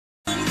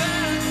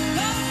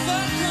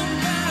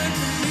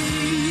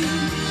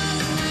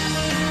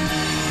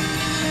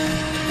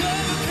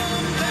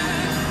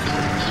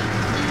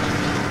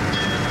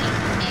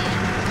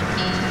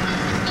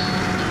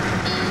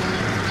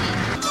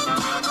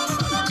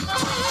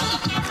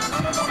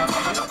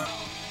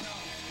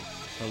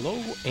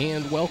Hello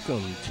and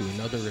welcome to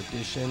another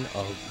edition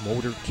of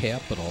Motor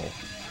Capital.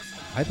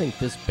 I think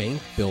this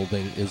bank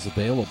building is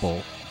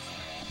available.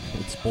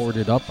 It's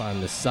boarded up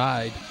on the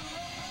side.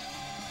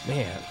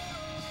 Man,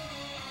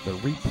 the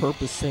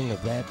repurposing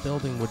of that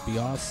building would be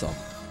awesome.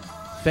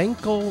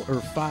 Fenkell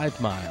or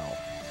 5 Mile,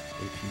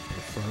 if you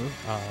prefer.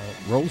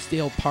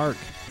 Rosedale Park.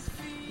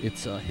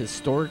 It's a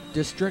historic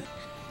district,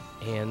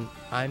 and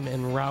I'm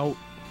en route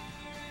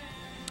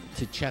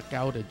to check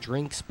out a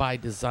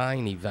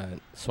DrinksxDesign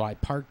event. So I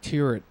parked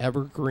here at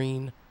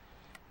Evergreen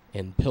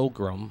and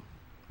Pilgrim.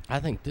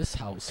 I think this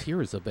house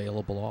here is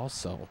available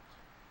also.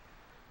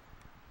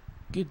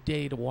 Good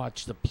day to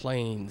watch the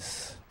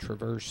planes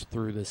traverse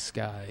through the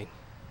sky.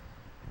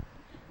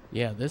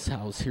 Yeah, this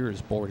house here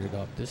is boarded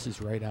up. This is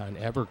right on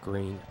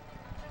Evergreen.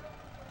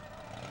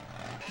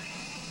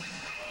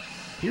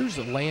 Here's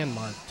a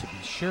landmark to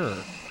be sure.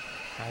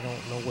 I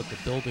don't know what the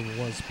building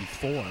was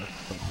before,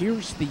 but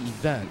here's the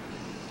event.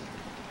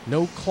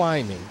 No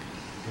climbing.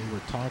 They were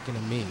talking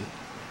to me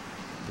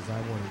because I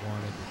would have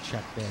wanted to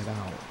check that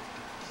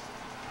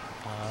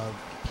out.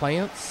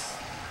 Plants,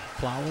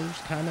 flowers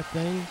kind of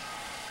thing,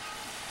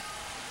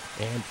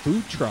 and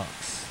food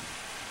trucks.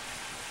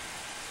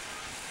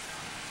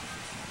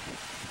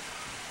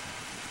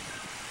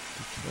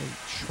 Detroit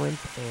shrimp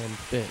and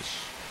fish.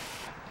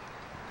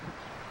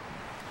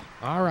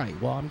 All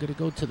right, well, I'm going to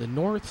go to the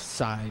north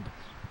side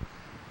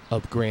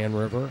of Grand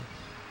River,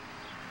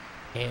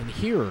 and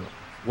here,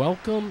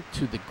 welcome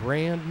to the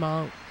Grand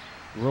Mount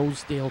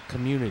Rosedale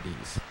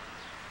communities.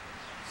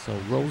 So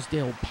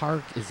Rosedale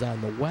Park is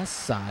on the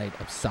west side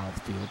of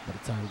Southfield, but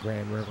it's on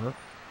Grand River.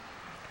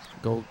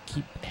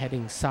 Keep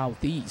heading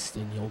southeast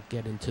and you'll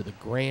get into the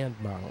Grand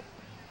Mount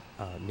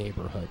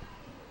neighborhood.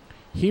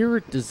 Here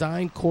at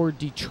Design Core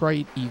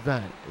Detroit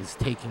event is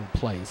taking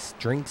place.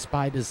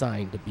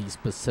 DrinksxDesign to be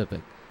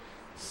specific.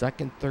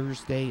 Second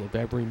Thursday of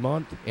every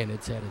month, and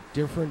it's at a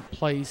different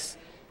place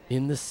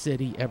in the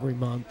city every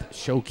month,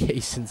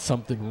 showcasing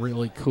something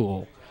really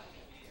cool.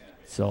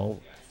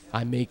 So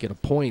I make it a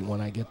point when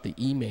I get the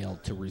email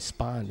to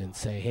respond and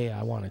say, hey,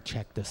 I want to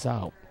check this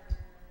out.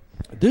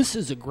 This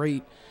is a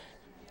great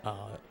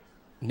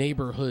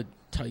neighborhood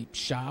type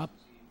shop,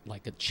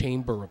 like a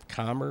chamber of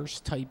commerce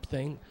type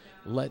thing,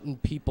 letting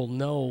people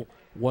know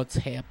what's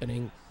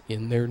happening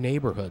in their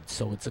neighborhood.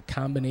 So it's a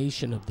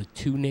combination of the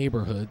two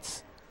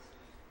neighborhoods.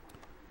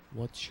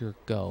 What's your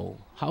go?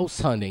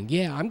 House hunting.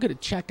 Yeah, I'm going to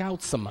check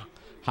out some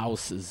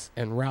houses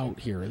en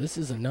route here. This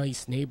is a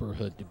nice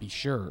neighborhood to be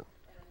sure.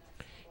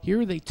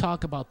 Here they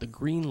talk about the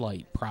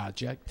Greenlight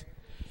Project.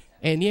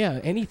 And yeah,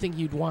 anything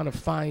you'd want to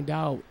find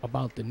out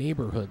about the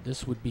neighborhood,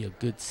 this would be a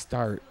good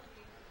start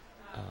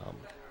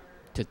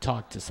to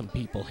talk to some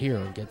people here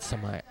and get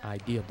some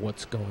idea of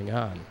what's going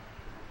on.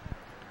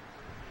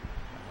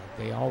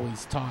 They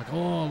always talk,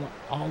 all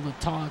the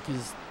talk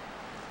is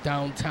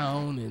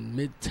downtown and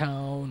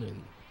Midtown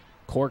and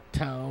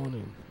Corktown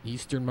and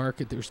Eastern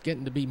Market. There's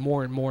getting to be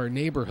more and more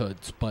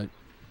neighborhoods, but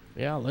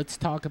yeah, let's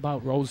talk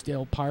about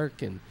Rosedale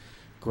Park and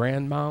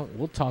Grand Mount.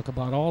 We'll talk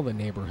about all the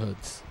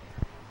neighborhoods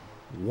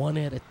one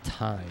at a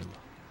time.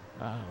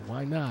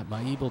 Why not?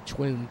 My evil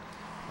twin,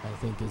 I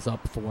think, is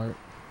up for it,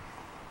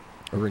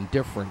 or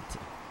indifferent.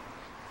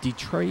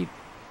 Detroit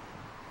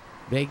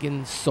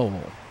Vegan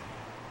Soul.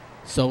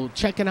 So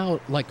checking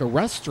out like a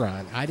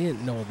restaurant. I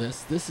didn't know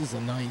this. This is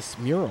a nice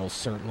mural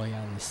certainly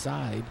on the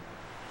side.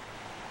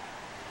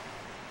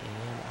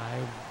 And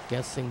I'm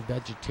guessing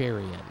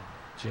vegetarian.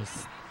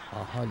 Just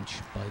a hunch,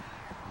 but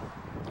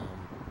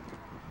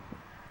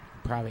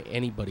probably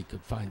anybody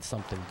could find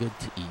something good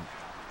to eat.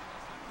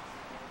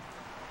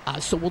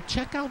 So we'll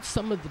check out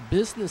some of the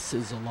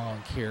businesses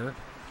along here.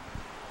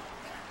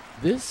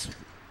 This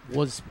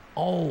was,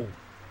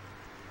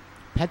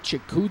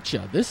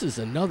 Pechakucha. This is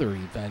another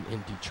event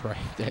in Detroit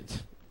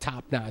that's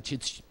top-notch.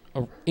 It's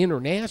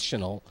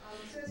international,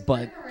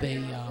 but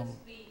they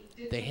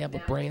have a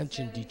branch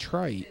in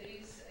Detroit.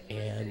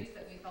 And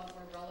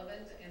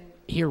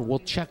here we'll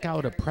check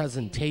out a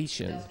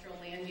presentation.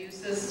 Land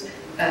uses,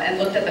 and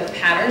looked at the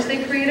patterns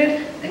they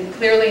created. And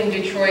clearly in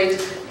Detroit,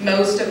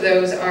 most of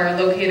those are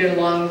located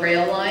along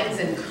rail lines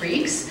and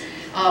creeks,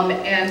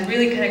 and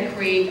really kind of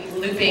create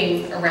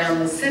looping around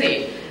the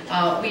city.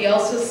 We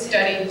also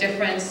studied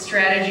different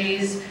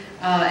strategies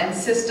and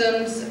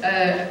systems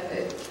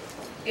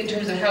in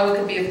terms of how it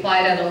could be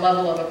applied at a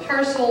level of a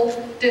parcel,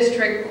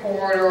 district,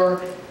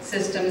 corridor,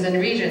 systems, and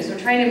regions. So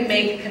trying to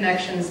make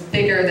connections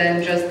bigger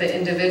than just the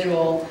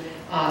individual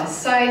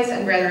sites,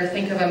 and rather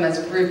think of them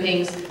as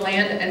groupings.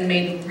 Land and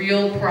made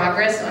real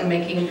progress on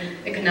making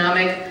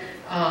economic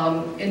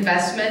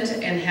investment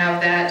and have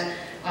that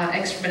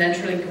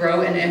exponentially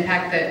grow and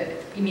impact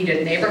the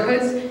immediate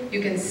neighborhoods.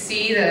 You can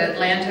see that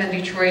Atlanta and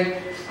Detroit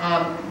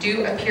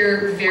do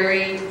appear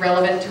very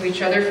relevant to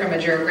each other from a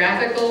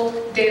geographical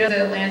data.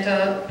 That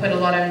Atlanta put a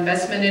lot of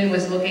investment in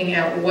was looking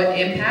at what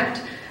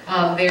impact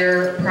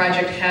their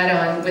project had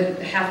on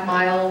with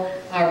half-mile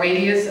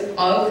radius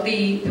of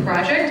the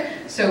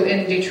project. So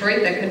in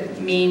Detroit, that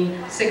could mean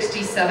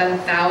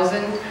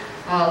 67,000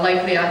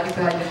 likely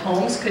occupied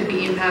homes could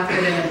be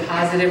impacted in a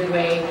positive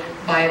way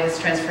by this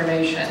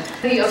transformation.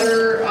 The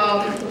other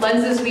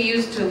lenses we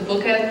use to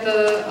look at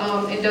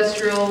the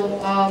industrial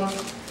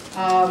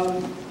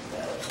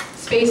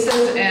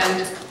spaces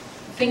and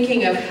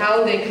thinking of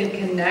how they could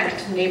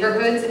connect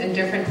neighborhoods in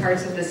different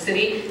parts of the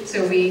city.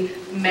 So we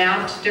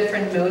mapped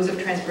different modes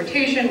of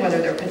transportation, whether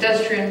they're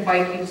pedestrian,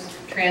 bike use,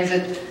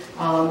 transit,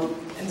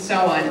 and so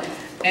on.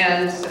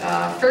 And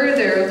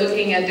further,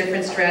 looking at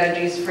different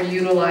strategies for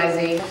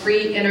utilizing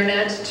free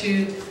internet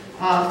to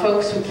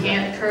folks who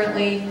can't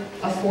currently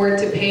afford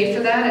to pay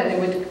for that, and it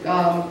would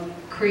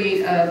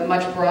create a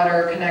much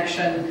broader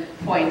connection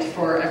point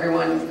for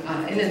everyone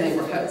in the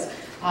neighborhoods.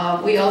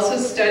 We also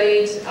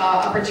studied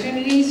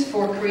opportunities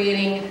for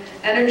creating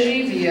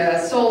energy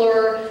via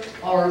solar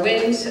or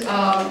wind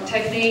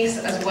techniques,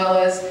 as well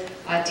as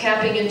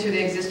tapping into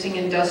the existing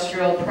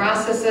industrial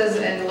processes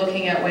and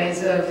looking at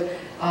ways of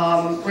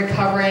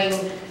recovering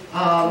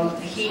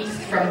heat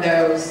from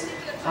those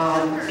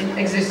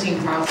existing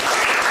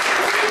processes.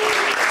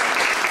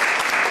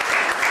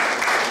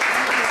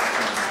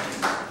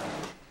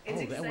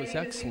 Oh, that was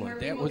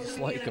excellent. That was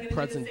like a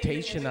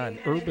presentation on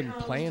urban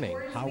planning.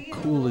 How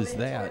cool is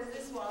that?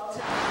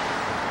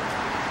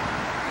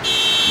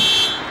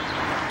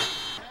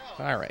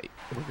 All right,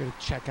 we're going to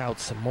check out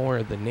some more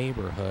of the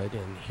neighborhood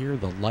and hear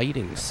the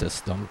lighting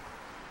system.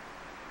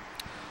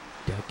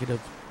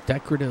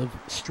 Decorative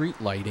street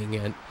lighting,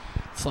 and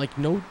it's like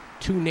no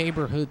two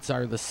neighborhoods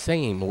are the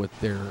same with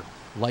their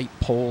light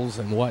poles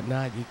and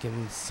whatnot. You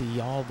can see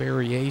all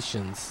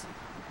variations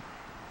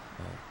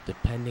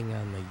depending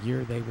on the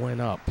year they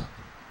went up.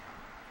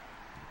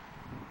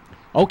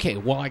 Okay,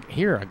 well, I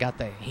got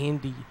that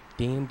handy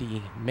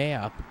dandy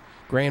map.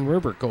 Grand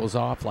River goes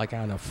off like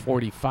on a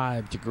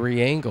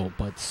 45-degree angle,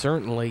 but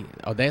certainly,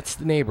 oh, that's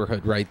the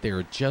neighborhood right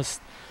there,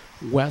 just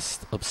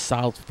west of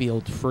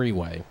Southfield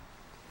Freeway.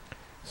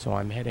 So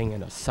I'm heading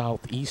in a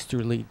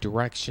southeasterly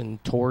direction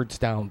towards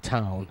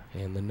downtown,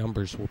 and the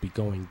numbers will be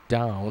going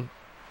down.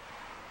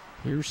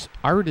 Here's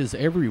art is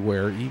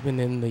everywhere, even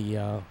in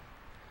the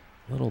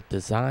little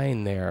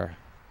design there.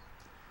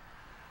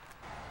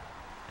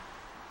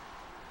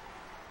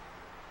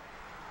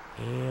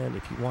 And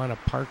if you want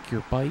to park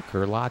your bike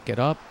or lock it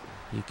up,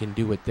 you can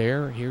do it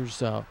there.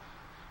 Here's a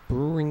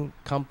brewing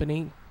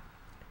company.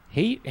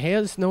 Hate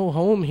has no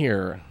home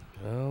here.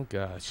 Oh,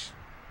 gosh.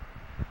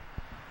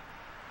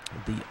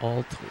 The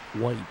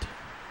alt-white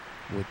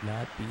would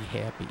not be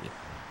happy.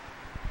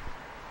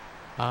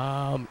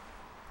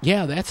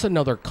 Yeah, that's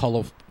another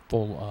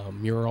colorful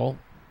mural.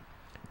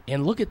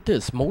 And look at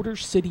this, Motor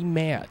City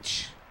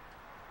Match.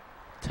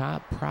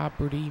 Top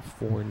property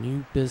for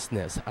new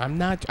business. I'm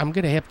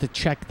going to have to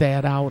check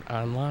that out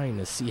online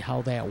to see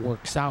how that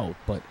works out,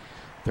 but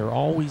they're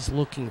always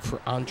looking for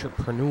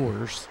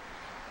entrepreneurs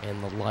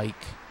and the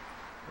like.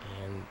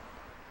 And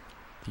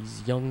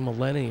these young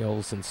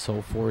millennials and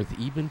so forth,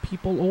 even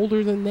people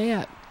older than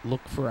that,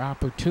 look for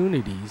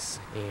opportunities.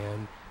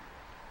 And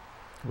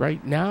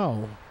right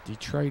now,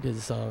 Detroit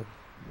is a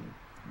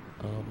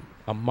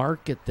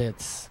market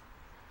that's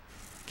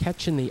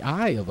catching the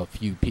eye of a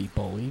few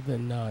people,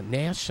 even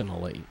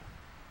nationally.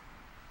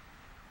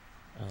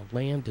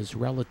 Land is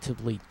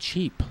relatively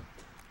cheap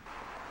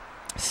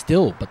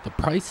still, but the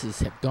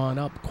prices have gone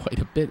up quite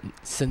a bit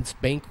since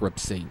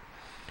bankruptcy.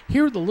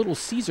 Here, the Little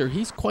Caesar,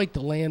 he's quite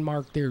the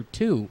landmark there,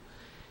 too.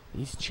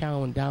 He's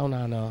chowing down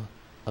on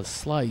a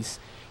slice.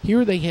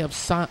 Here they have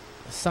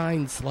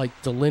signs like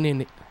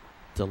delineating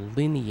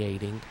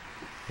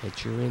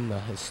that you're in the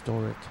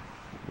historic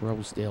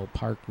Rosedale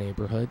Park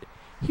neighborhood.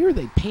 Here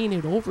they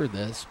painted over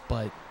this,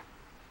 but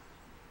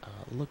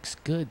looks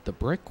good, the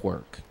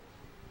brickwork.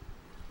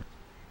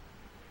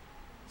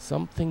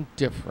 Something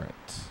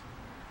different.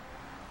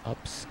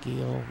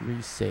 Upscale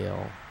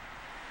resale.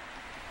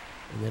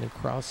 And then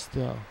across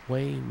the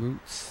way,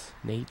 Roots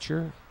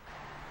Nature.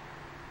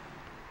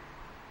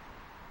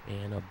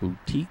 And a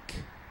boutique.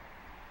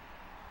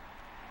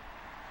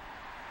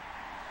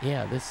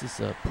 Yeah, this is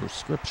a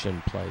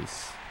prescription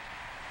place.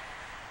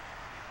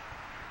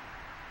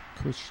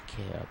 Cush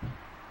Cab.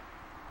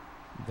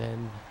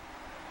 Then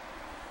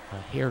a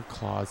hair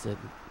closet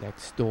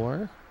next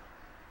door.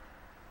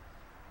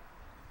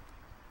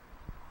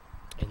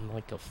 And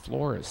like a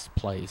florist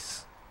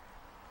place.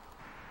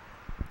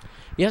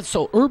 Yeah,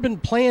 so urban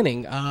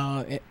planning,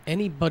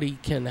 anybody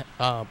can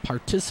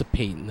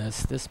participate in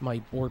this. This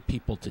might bore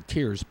people to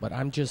tears, but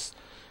I'm just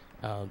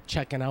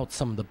checking out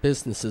some of the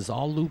businesses.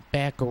 I'll loop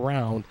back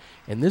around,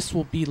 and this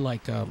will be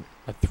like a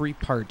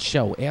three-part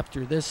show.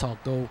 After this, I'll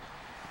go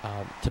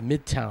to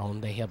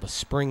Midtown. They have a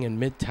spring in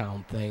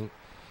Midtown thing.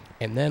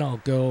 And then I'll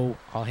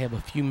have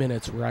a few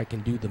minutes where I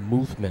can do the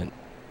movement,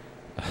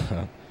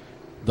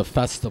 the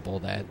festival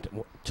that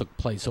took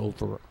place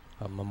over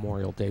a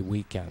Memorial Day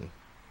weekend.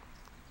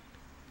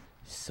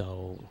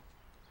 So,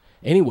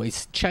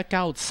 anyways, check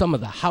out some of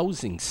the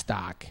housing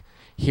stock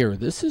here.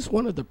 This is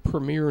one of the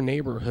premier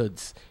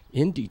neighborhoods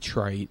in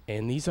Detroit,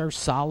 and these are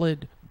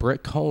solid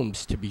brick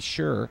homes to be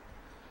sure.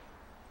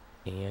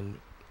 And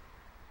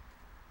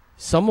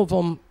some of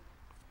them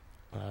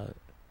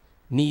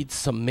needs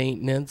some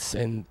maintenance,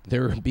 and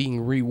they're being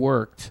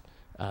reworked,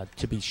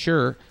 to be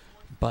sure.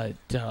 But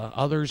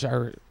others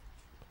are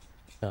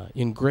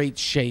in great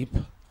shape,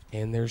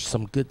 and there's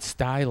some good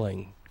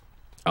styling.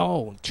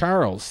 Oh,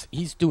 Charles,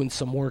 he's doing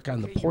some work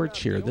on the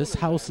porch here. This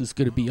house is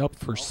going to be up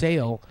for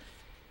sale,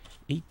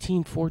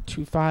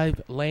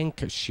 18425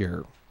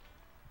 Lancashire.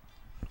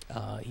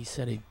 He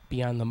said it'd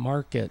be on the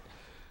market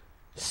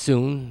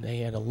soon. They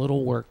had a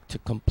little work to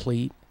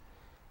complete,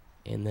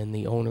 and then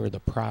the owner of the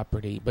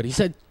property. But he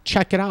said,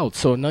 check it out.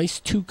 So a nice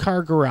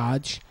 2-car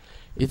garage.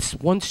 It's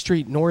one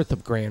street north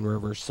of Grand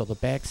River, so the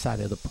backside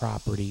of the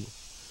property,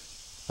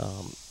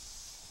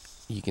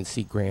 you can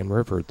see Grand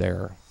River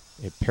there.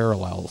 It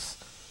parallels.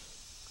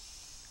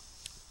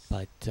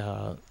 But,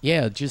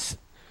 yeah, just,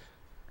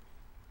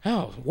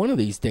 one of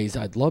these days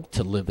I'd love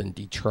to live in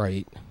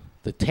Detroit.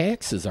 The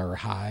taxes are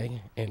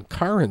high, and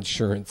car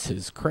insurance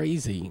is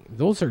crazy.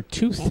 Those are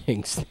two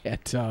things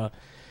that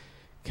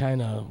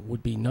kind of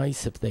would be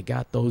nice if they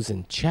got those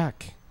in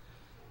check.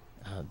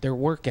 They're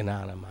working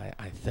on them,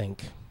 I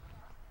think.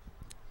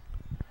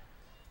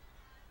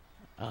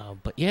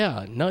 But,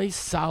 yeah, nice,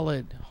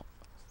 solid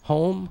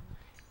home,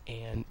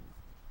 and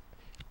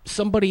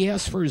somebody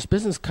asked for his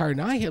business card,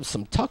 and I have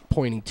some tuck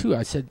pointing, too.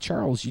 I said,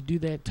 Charles, you do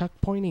that tuck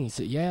pointing? He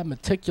said, yeah,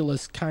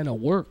 meticulous kind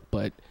of work,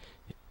 but,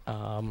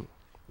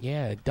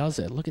 yeah, it does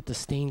it. Look at the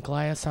stained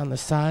glass on the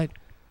side.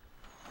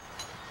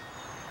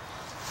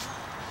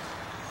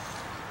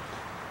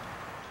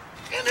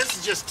 And this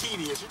is just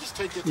tedious. You just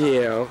take your time.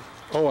 Yeah.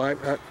 Oh, I'm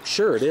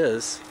sure it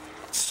is.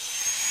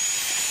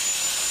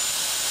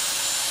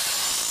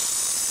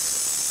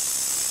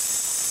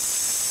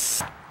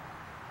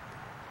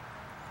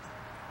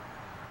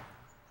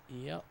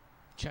 Yep,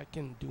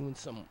 checking, doing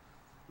some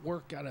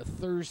work on a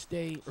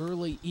Thursday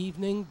early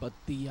evening, but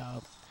the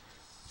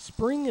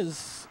spring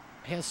has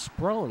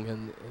sprung,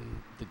 and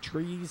the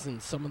trees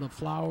and some of the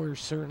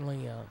flowers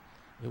certainly,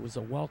 it was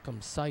a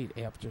welcome sight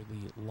after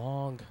the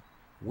long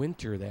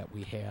winter that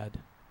we had,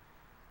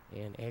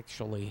 and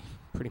actually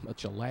pretty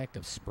much a lack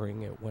of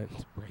spring. It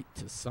went right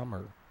to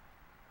summer.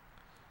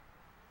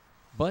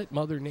 But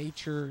Mother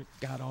Nature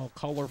got all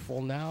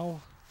colorful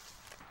now,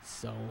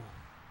 so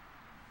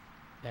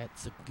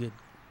that's a good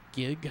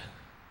gig.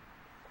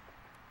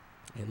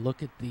 And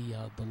look at the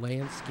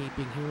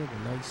landscaping here, the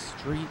nice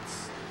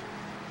streets.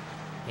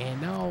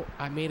 And now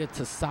I made it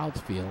to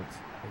Southfield,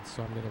 and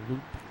so I'm going to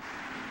loop.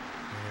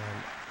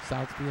 And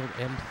Southfield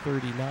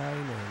M39,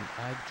 and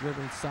I've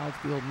driven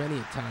Southfield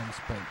many times,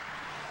 but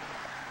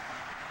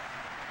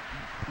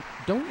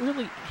don't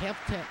really have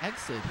to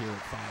exit here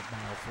at 5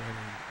 Mile for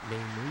any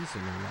main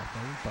reason or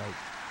nothing. But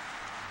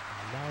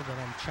now that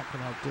I'm checking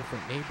out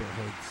different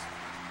neighborhoods,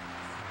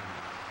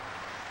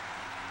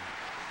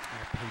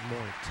 I pay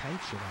more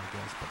attention, I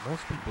guess. But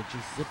most people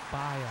just zip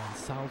by on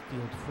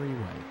Southfield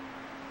Freeway.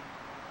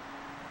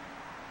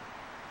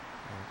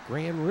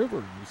 Grand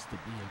River used to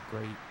be a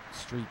great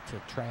street to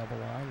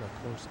travel on.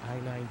 Of course,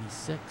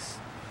 I-96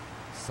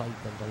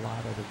 siphoned a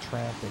lot of the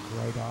traffic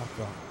right off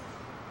of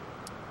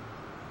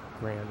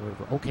Grand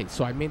River. Okay,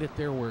 so I made it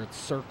there where it's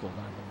circled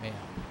on the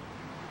map.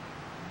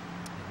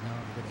 And now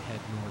I'm going to head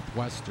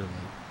northwesterly.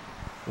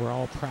 We're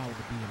all proud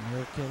to be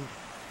American.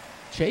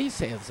 Chase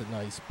has a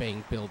nice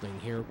bank building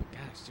here, but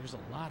gosh, there's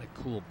a lot of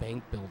cool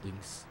bank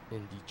buildings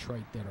in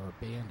Detroit that are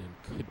abandoned,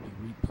 could be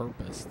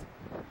repurposed.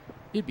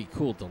 It'd be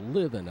cool to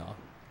live in a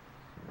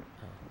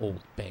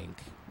old bank,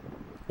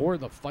 or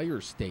the fire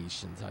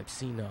stations. I've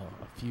seen a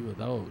few of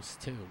those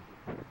too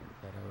that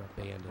are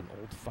abandoned.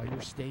 Old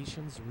fire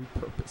stations,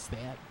 repurpose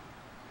that.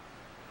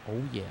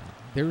 Oh yeah,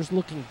 there's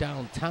looking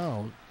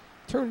downtown.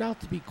 Turned out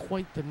to be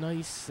quite the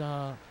nice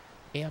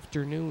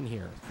afternoon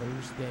here,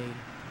 Thursday.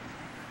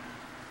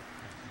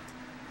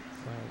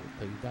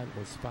 The event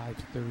was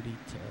 5:30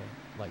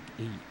 to like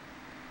 8.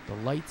 The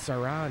lights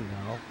are on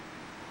now.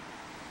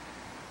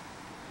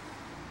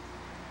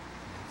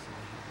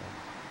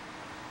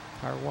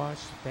 Car wash,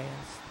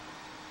 fast,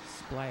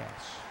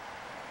 splash.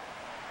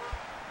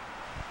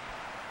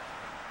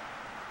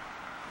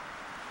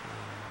 And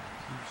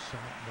a few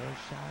more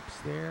shops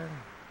there.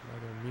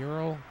 Another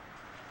mural.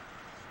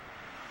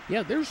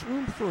 Yeah, there's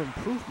room for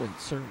improvement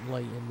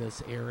certainly in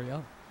this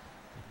area.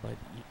 But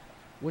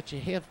what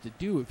you have to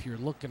do if you're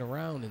looking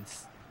around, and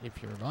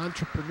if you're an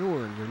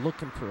entrepreneur and you're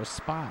looking for a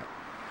spot,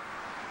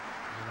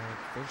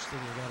 first thing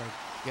you gotta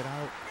get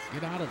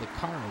out of the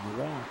car and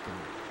walk and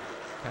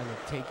kind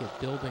of take it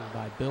building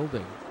by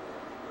building.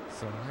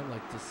 So I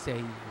like to say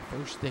the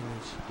first thing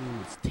you should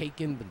do is take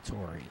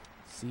inventory,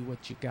 see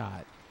what you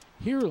got.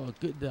 Here, a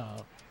good,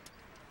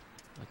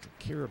 like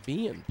a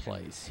Caribbean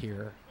place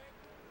here.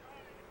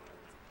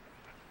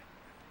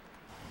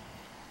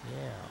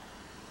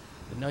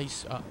 Yeah. A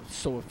nice,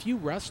 so a few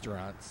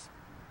restaurants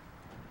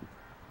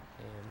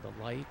and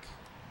the like.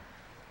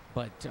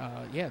 But,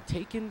 yeah,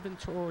 take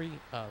inventory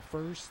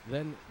first,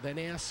 then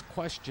ask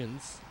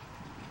questions.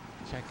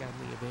 Check on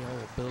the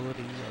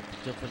availability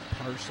of different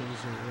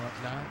parcels or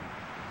whatnot.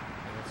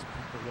 Ask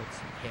people what's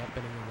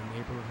happening in the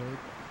neighborhood,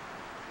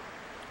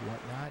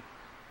 whatnot.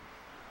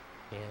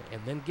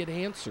 and then get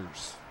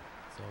answers.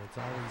 So it's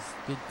always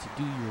good to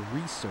do your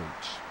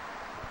research.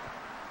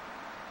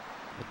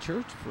 A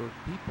church for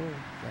people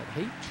that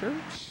hate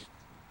church?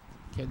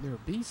 Can there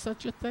be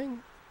such a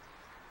thing?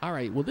 All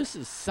right, well, this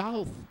is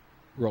South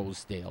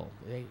Rosedale.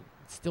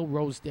 It's still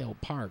Rosedale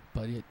Park,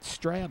 but it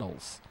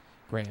straddles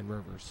Grand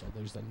River. So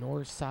there's a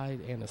north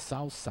side and a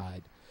south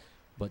side,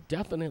 but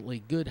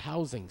definitely good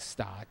housing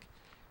stock.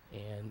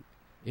 And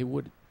it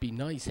would be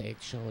nice,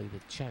 actually, to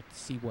check to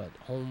see what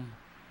home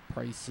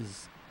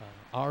prices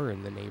are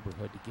in the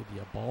neighborhood to give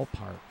you a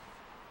ballpark.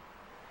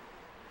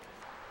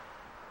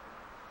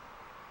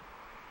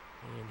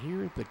 And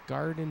here the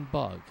Garden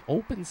Bug.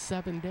 Open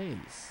 7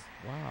 days.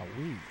 Wow,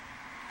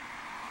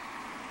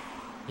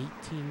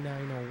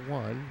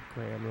 18901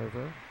 Grand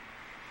River.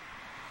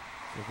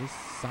 So this is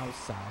south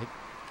side.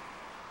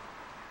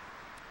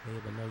 They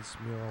have a nice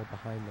mural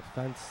behind the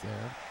fence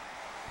there.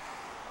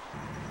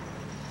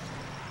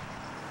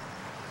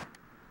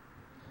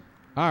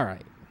 All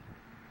right.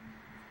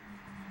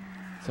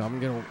 So I'm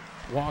going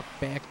to walk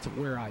back to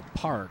where I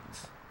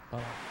parked. But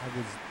I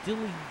was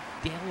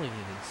dilly-dallying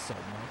so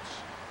much.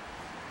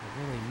 I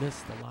really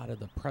missed a lot of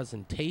the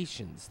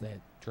presentations that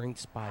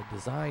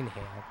DrinksxDesign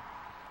have.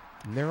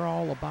 And they're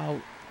all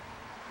about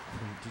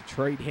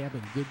Detroit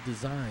having good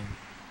design.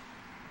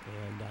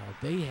 And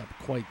they have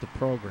quite the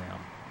program.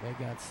 They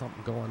got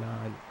something going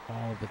on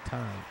all the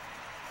time.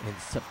 And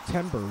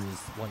September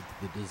is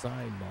like the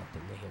design month,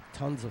 and they have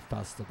tons of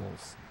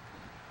festivals.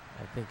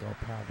 I think I'll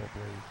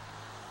probably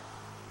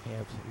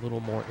have a little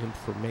more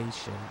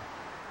information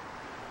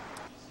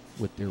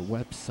with their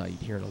website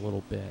here in a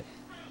little bit.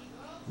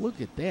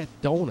 Look at that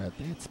donut.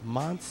 That's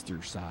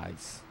monster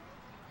size.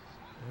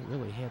 They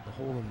really had the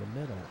hole in the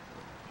middle.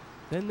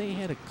 Then they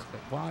had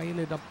I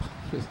ended up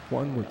with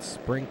one with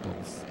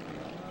sprinkles.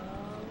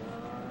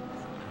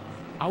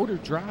 Outer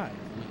Drive,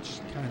 which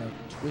kind of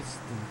twists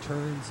and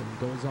turns and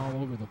goes all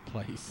over the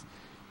place.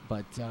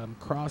 But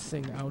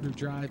crossing Outer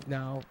Drive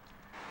now.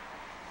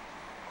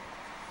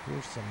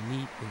 Here's some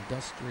neat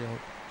industrial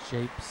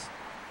shapes.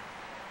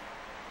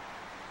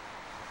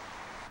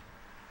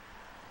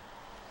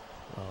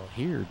 Well,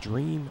 here,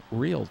 Dream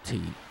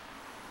Realty.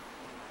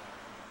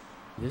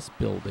 This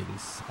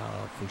building's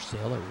for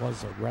sale. It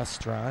was a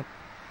restaurant,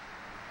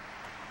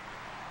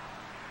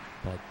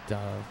 but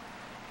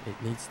it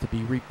needs to be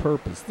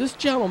repurposed. This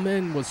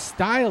gentleman was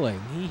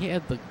styling. He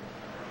had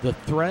the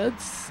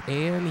threads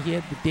and he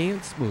had the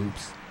dance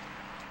moves.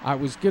 I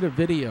was going to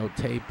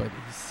videotape, but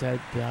he said,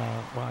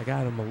 well, I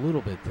got him a little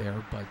bit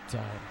there, but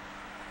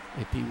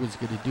if he was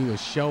going to do a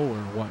show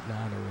or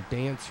whatnot or a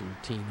dance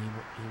routine,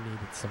 he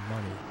needed some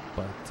money.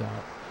 But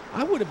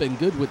I would have been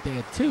good with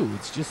that, too.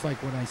 It's just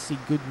like when I see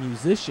good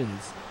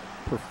musicians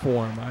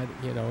perform, and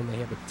they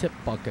have a tip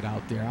bucket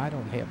out there. I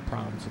don't have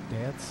problems with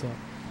that. So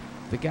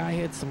the guy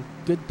had some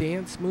good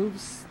dance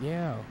moves.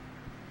 Yeah,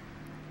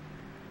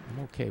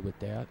 I'm okay with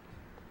that.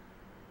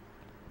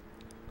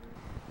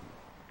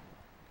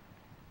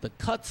 The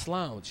Cuts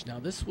Lounge. Now,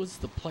 this was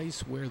the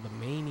place where the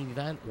main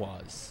event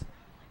was.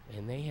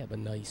 And they have a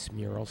nice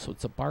mural. So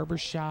it's a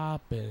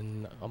barbershop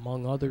and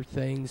among other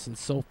things and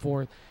so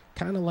forth.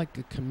 Kind of like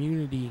a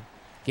community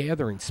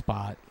gathering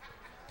spot.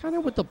 Kind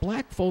of with the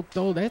black folk,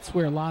 though, that's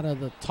where a lot of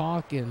the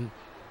talk and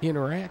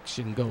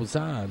interaction goes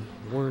on.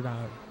 Word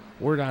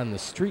on the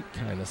street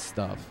kind of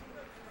stuff.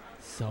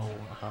 So,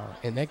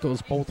 and that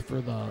goes both for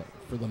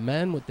the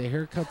men with the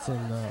haircuts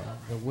and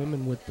the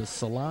women with the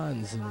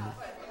salons and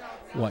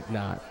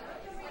whatnot.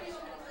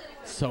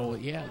 So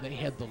yeah, they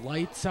had the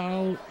lights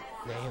out.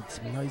 They had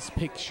some nice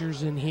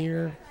pictures in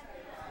here.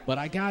 But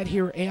I got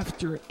here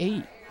after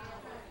 8.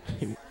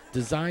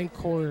 Design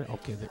core.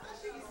 Okay,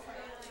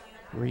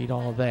 read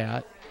all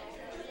that.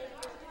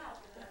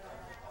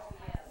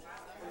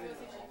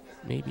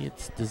 Maybe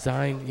it's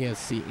design. Yeah,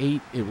 see,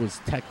 8, it was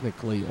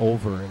technically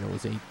over, and it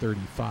was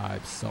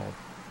 8:35. So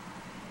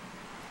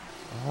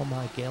all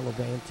my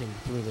gallivanting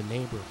through the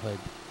neighborhood,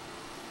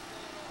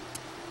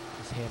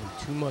 having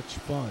too much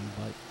fun.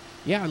 But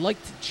yeah, I'd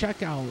like to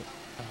check out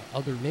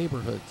other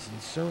neighborhoods,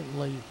 and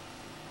certainly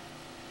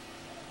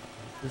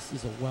this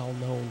is a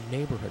well-known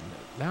neighborhood.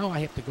 Now I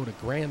have to go to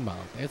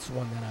Grandmount. That's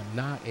one that I'm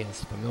not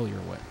as familiar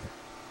with.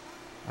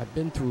 I've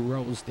been through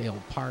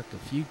Rosedale Park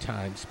a few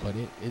times, but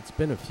it's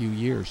been a few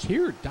years.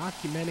 Here,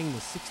 documenting the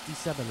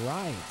 67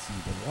 riots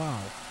even. Wow.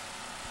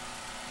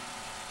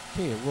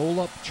 Okay, a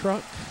roll-up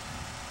truck.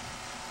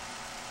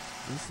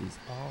 This is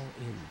all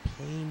in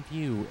plain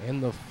view.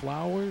 And the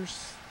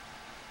flowers.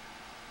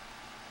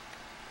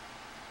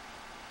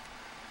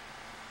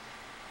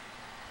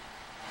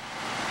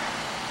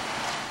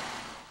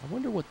 I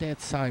wonder what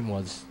that sign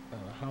was,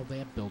 how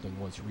that building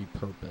was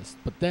repurposed.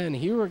 But then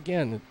here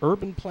again,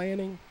 urban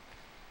planning.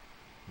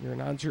 You're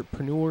an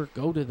entrepreneur,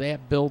 go to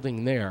that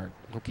building there.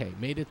 Okay,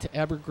 made it to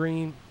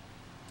Evergreen.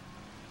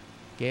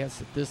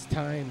 Gas at this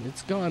time,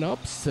 it's gone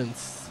up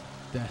since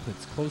that.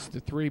 It's close to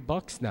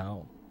 $3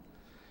 now.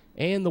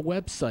 And the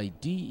website,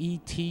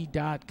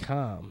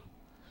 det.com.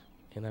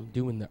 And I'm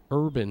doing the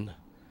urban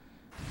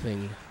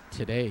thing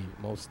today,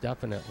 most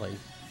definitely.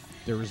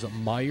 There's a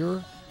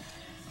Meijer.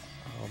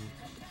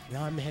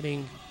 Now I'm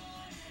heading.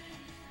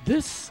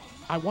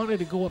 I wanted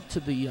to go up to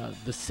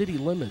the city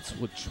limits,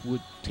 which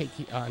would take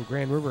you on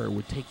Grand River. It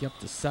would take you up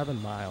to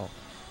 7 Mile,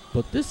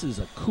 but this is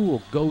a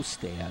cool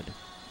ghost ad.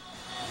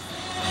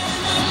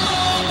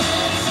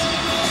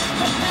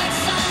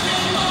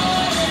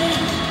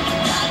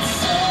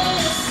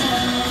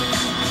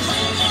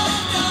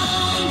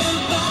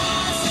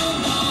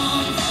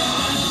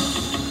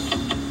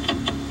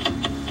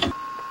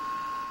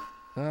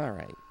 All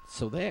right,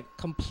 so that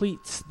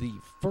completes the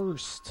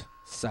first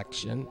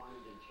section.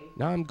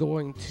 Now I'm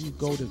going to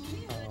go to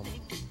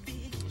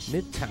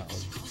Midtown,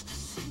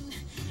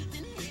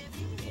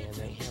 and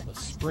they have a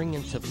spring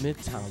into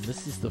Midtown.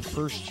 This is the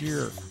first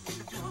year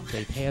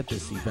they've had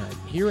this event.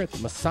 Here at the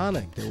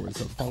Masonic, there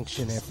was a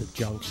function at the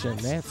Junction.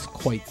 That's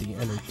quite the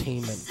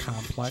entertainment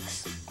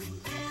complex.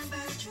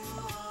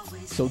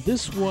 So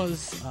this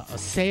was a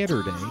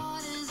Saturday.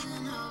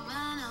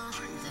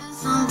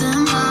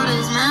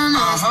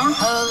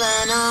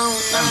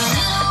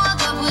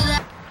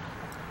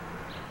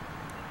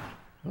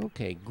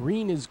 Okay,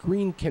 green as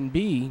green can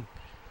be.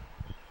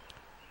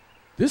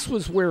 This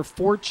was where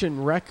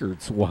Fortune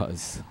Records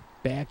was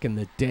back in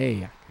the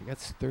day. I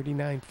guess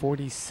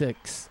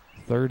 3946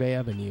 3rd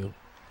Avenue.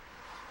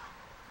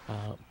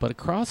 But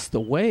across the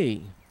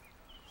way,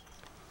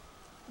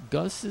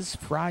 Gus's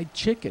Fried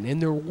Chicken,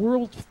 and they're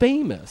world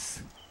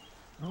famous.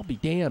 I'll be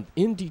damned.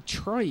 In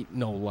Detroit,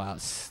 no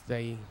less.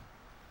 They,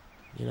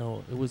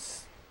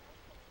 it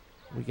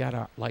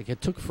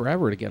took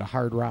forever to get a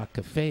Hard Rock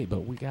Cafe,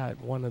 but we got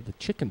one of the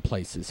chicken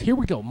places. Here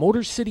we go,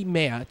 Motor City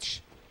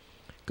Match.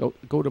 Go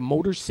to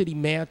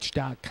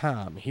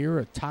MotorCityMatch.com. Here,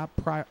 a top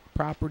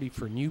property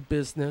for new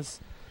business.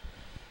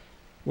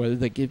 Whether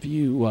they give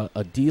you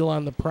a deal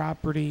on the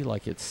property,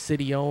 like it's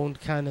city-owned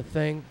kind of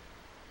thing.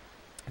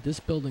 This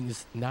building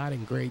is not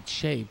in great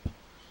shape,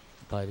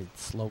 but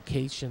it's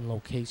location,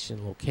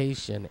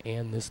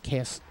 and this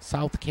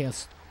South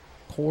Cass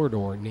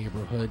Corridor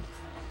neighborhood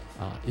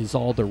is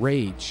all the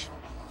rage.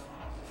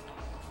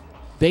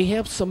 They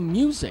have some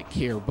music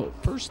here, but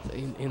first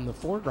in the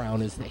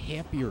foreground is the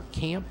Happier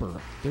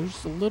Camper.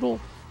 There's a little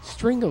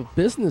string of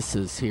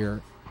businesses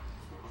here.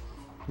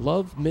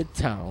 Love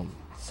Midtown.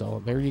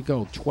 So there you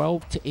go,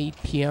 12 to 8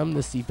 p.m.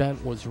 this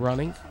event was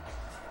running.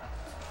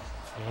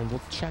 And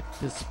we'll check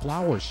this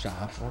flower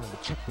shop. I want to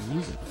check the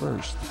music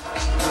first.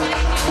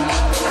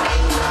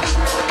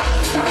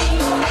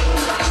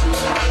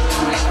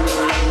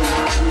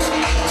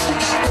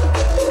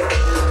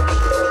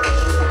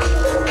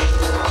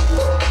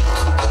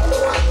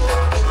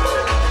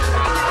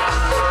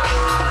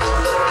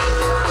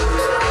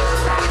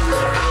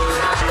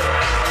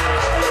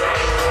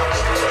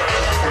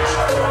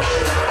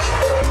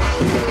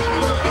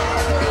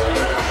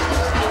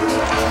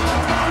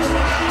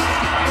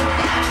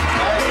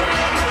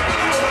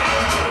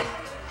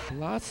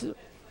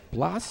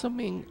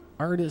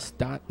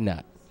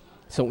 blossomingartist.net.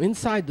 So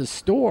inside the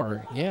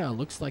store, yeah,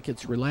 looks like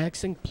it's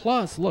relaxing.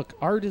 Plus, look,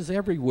 art is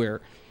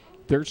everywhere.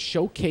 They're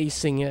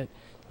showcasing it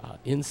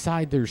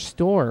inside their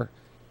store,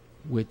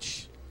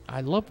 which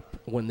I love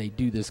when they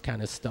do this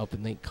kind of stuff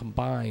and they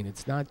combine.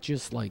 It's not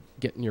just like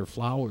getting your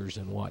flowers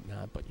and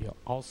whatnot, but you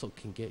also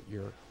can get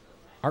your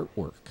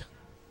artwork.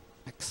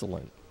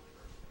 Excellent.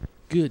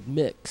 Good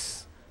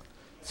mix.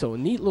 So a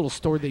neat little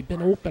store. They've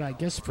been open, I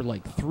guess, for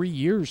like 3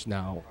 years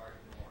now.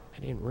 I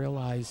didn't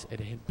realize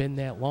it had been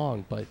that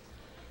long, but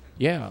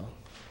yeah.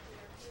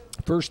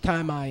 First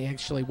time I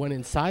actually went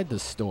inside the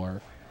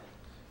store.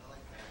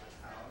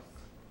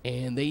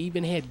 And they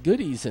even had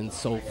goodies and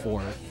so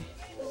forth.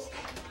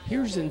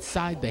 Here's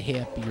inside the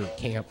Happier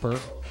Camper,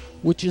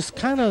 which is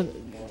kind of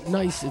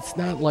nice. It's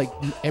not like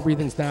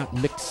everything's not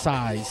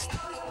mixed-sized,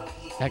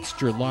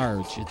 extra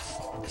large. It's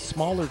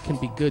smaller can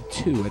be good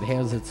too. It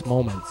has its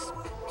moments.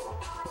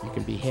 You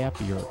can be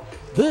happier.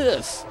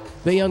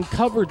 They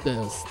uncovered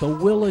this, the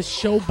Willis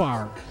Show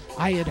Bar.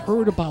 I had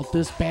heard about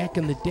this back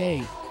in the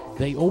day.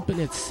 They open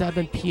at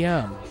 7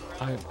 p.m.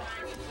 I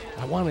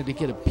wanted to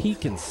get a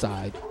peek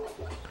inside.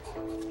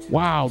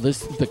 Wow,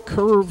 the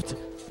curved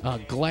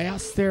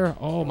glass there.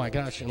 Oh my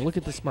gosh! And look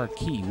at this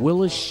marquee,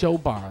 Willis Show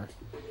Bar,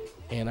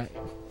 and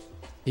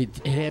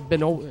it had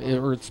been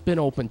it's been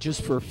open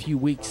just for a few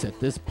weeks at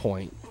this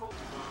point,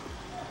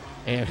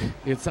 and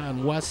it's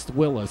on West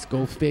Willis.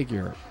 Go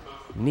figure.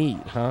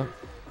 Neat, huh?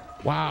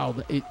 Wow,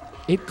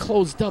 it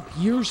closed up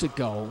years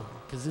ago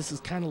because this is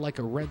kind of like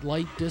a red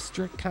light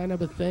district kind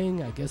of a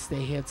thing. I guess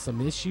they had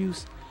some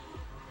issues,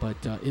 but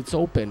it's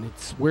open.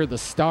 It's where the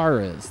Star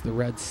is, the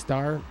Red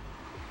Star.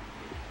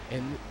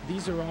 And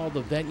these are all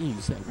the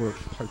venues that were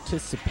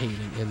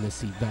participating in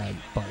this event.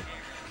 But,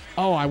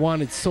 I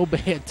wanted so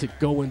bad to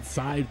go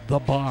inside the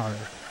bar.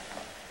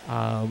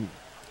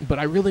 But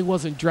I really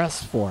wasn't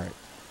dressed for it.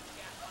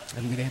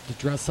 I'm going to have to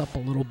dress up a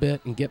little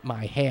bit and get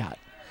my hat.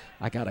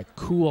 I got a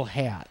cool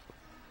hat.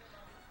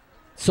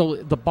 So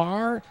the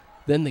bar,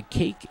 then the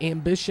Cake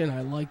Ambition.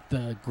 I like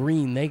the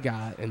green they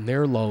got and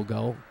their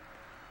logo.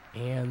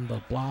 And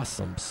the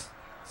Blossoms.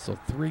 So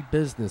 3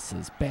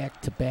 businesses back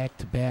to back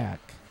to back.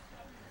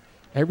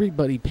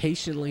 everybody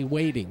patiently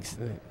waiting.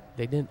 So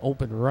they didn't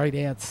open right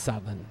at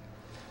 7.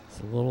 It's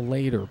a little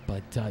later,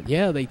 but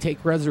yeah, they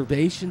take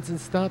reservations and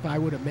stuff. I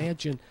would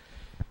imagine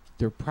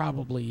they're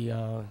probably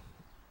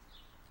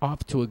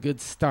off to a good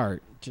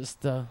start.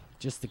 Just a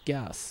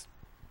guess.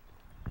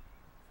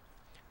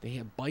 They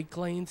have bike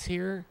lanes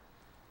here.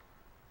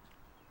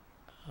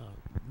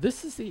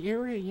 This is the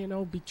area, you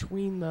know,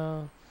 between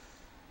the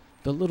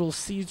Little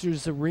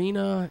Caesars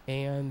Arena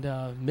and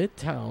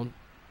Midtown,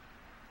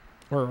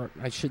 or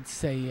I should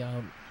say,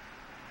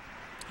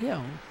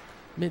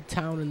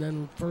 Midtown, and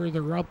then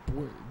further up,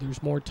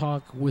 there's more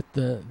talk with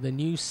the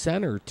new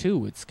center,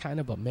 too. It's kind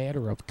of a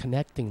matter of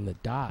connecting the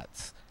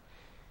dots,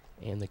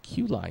 and the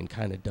Q line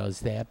kind of does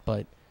that,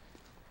 but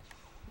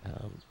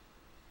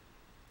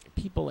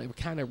people have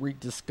kind of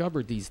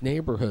rediscovered these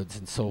neighborhoods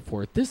and so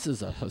forth. This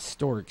is a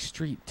historic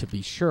street, to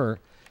be sure,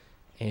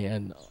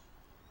 and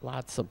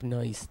lots of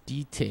nice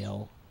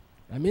detail.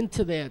 I'm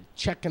into that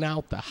checking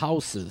out the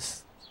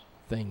houses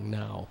thing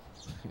now.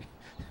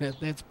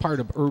 That's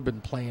part of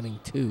urban planning,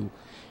 too.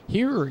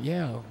 Here,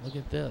 yeah, look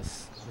at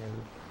this.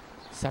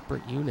 They're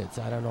separate units.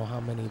 I don't know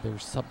how many they're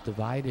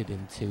subdivided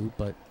into,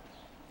 but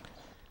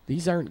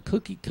these aren't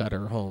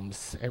cookie-cutter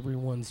homes.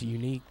 Everyone's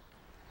unique,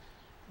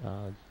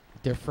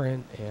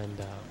 different,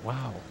 and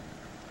wow.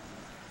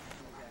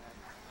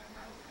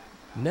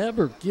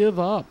 Never give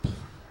up.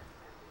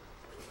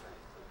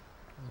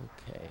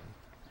 Okay.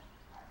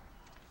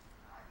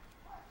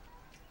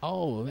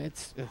 Oh,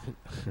 that's a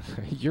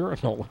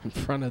urinal in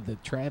front of the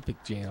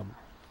traffic jam.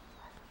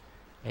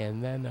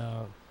 And then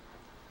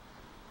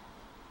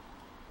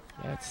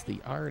that's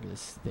the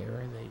artist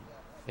there.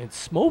 And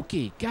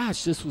Smokey,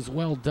 gosh, this was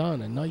well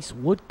done. A nice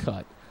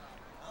woodcut.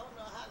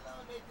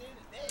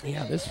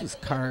 Yeah, this was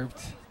carved.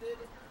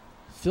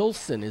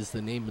 Filson is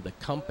the name of the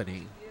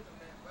company.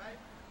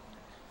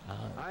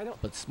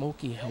 But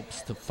Smokey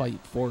helps to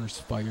fight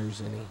forest fires,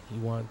 and he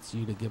wants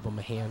you to give him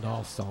a hand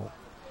also.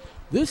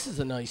 This is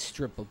a nice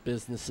strip of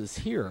businesses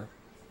here.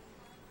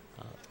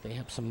 They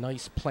have some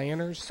nice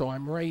planters, so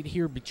I'm right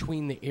here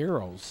between the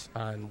arrows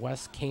on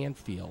West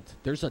Canfield.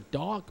 There's a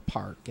dog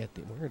park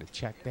we're going to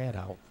check that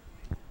out.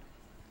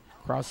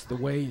 Across the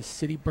way is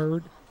City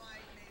Bird.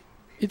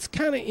 It's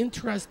kind of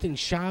interesting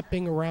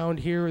shopping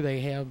around here.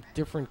 They have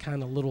different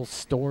kind of little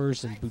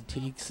stores and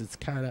boutiques. It's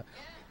kind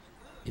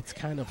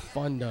of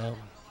fun to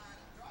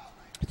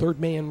Third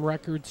Man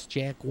Records,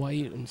 Jack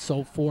White, and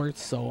so forth.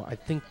 So I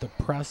think the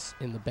press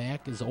in the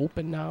back is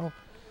open now,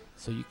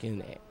 so you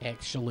can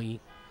actually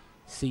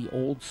see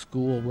old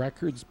school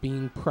records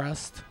being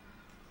pressed.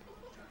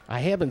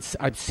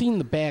 I've seen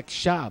the back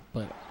shop,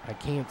 but I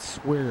can't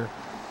swear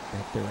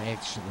that they're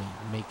actually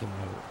making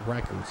the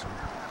records.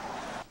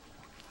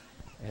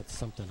 That's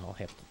something I'll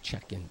have to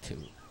check into.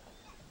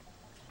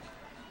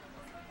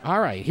 All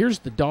right, here's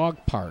the dog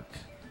park.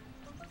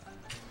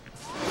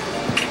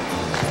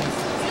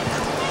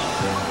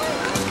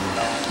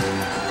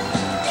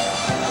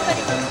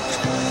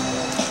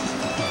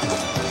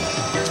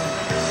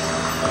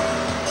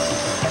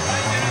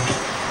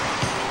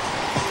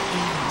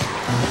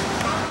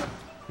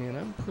 And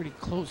I'm pretty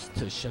close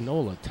to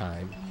Shinola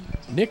time.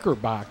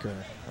 Knickerbocker,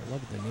 I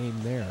love the name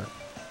there.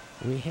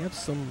 We have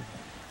some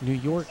New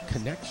York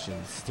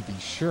connections, to be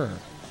sure.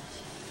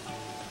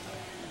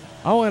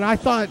 Oh, and I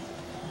thought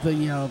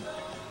the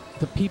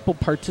people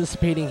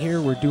participating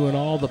here were doing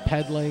all the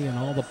pedaling and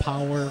all the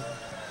power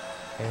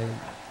and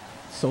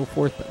so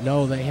forth, but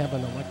no, they have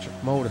an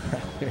electric motor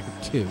out there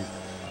too,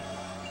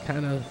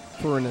 kind of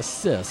for an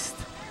assist,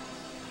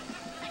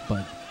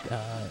 but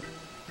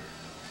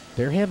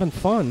they're having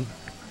fun.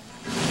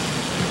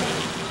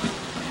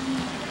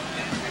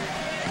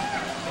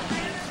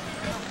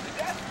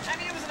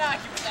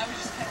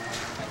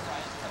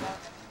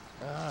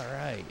 All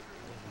right,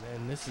 and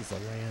then this is a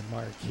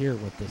landmark here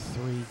with the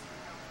 3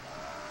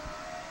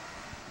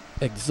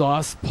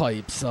 exhaust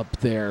pipes up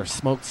there,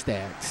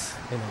 smokestacks,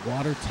 and a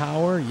water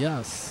tower.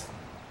 Yes.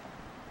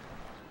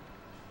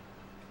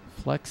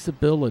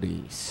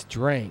 Flexibility,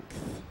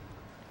 strength,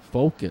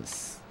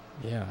 focus.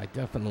 Yeah, I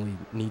definitely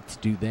need to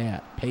do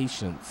that.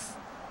 Patience.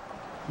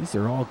 These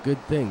are all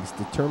good things.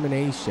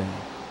 Determination,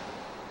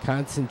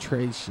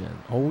 concentration.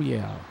 Oh,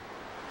 yeah.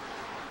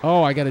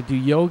 Oh, I got to do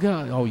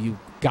yoga? Oh, you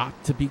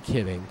got to be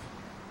kidding.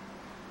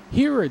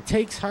 Here, it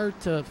takes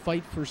heart to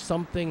fight for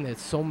something that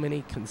so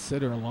many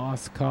consider a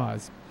lost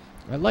cause.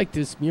 I like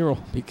this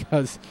mural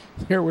because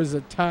there was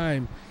a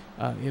time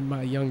in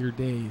my younger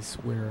days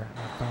where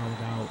I found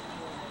out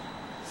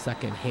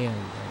secondhand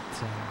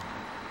that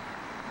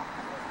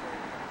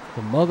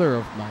the mother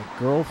of my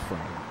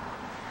girlfriend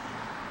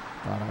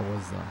thought I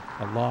was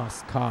a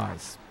lost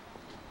cause.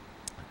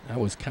 I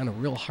was kind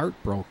of real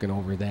heartbroken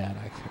over that.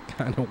 I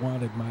kind of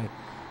wanted my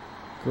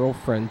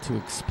girlfriend to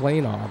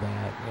explain all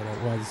that, and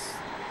it was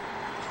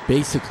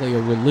basically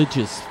a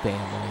religious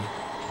family,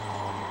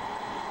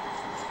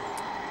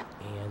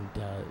 and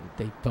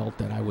they felt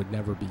that I would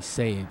never be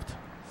saved,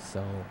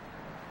 so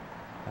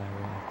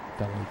I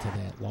fell into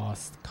that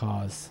lost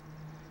cause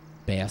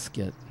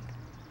basket.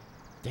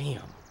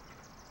 Damn.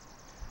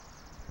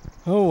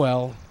 Oh,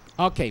 well.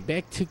 Okay,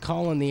 back to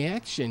calling the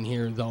action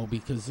here, though,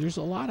 because there's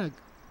a lot of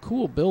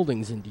cool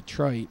buildings in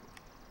Detroit,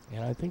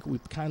 and I think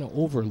we've kind of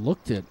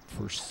overlooked it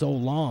for so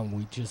long.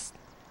 We just,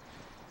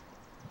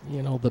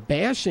 the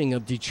bashing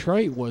of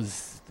Detroit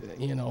was,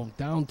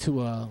 down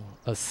to a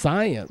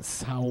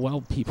science, how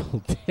well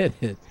people did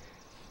it.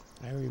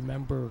 I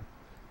remember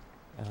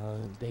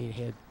they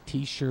had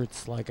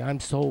T-shirts like,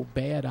 "I'm so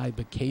bad I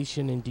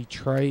vacation in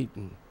Detroit,"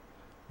 and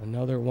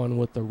another one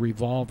with the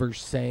revolver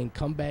saying,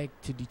 "Come back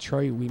to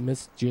Detroit, we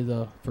missed you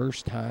the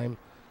first time,"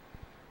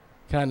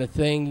 kind of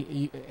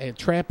thing. At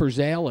Trapper's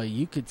Alley,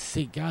 you could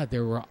see, God,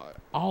 there were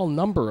all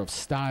number of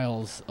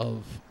styles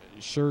of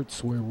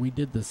shirts where we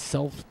did the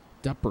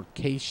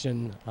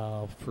self-deprecation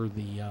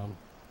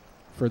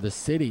for the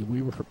city.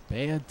 We were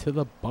bad to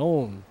the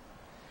bone.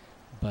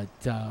 But,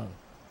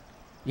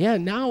 yeah,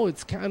 now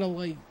it's kind of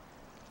like,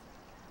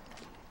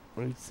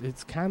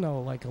 it's kind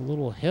of like a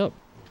little hip.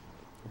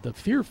 The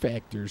fear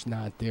factor's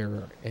not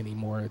there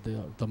anymore.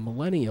 The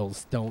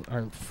millennials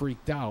aren't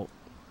freaked out.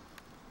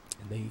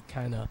 And they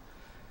kind of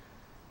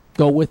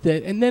go with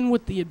it. And then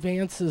with the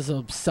advances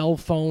of cell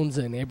phones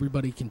and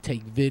everybody can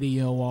take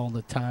video all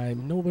the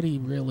time, nobody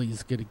really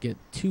is going to get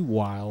too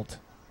wild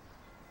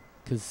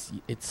because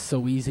it's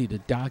so easy to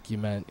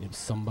document if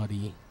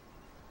somebody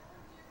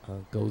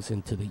goes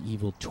into the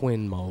evil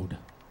twin mode.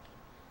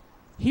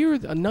 Here,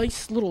 a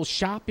nice little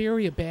shop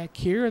area back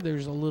here.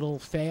 There's a little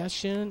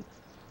fashion,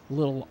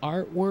 little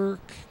artwork.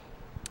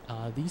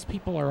 These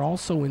people are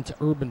also into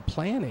urban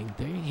planning.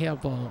 They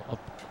have a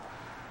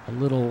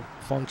little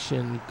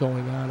function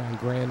going on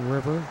Grand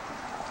River,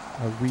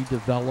 a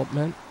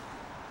redevelopment.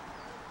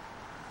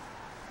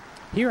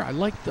 Here, I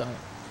like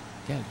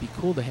it'd be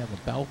cool to have a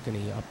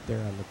balcony up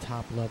there on the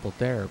top level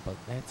there, but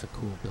that's a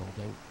cool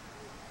building.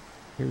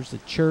 Here's the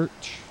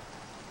church.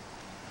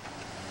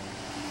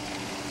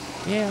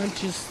 Yeah, I'm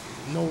just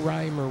no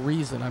rhyme or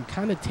reason. I'm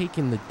kind of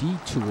taking the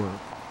detour.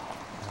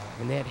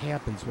 And that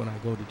happens when I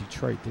go to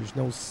Detroit. There's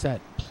no set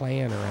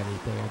plan or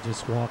anything. I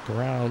just walk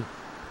around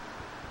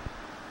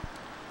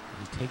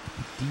and take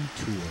the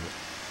detour.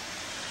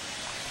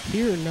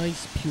 Here, a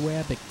nice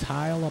Puabic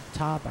tile up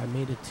top. I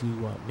made it to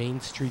Main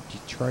Street,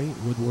 Detroit,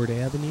 Woodward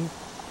Avenue.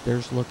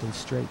 There's looking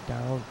straight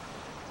down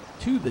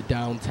to the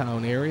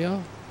downtown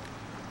area.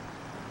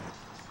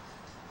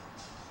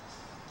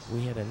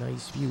 We had a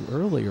nice view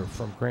earlier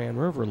from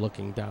Grand River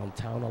looking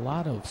downtown. A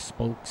lot of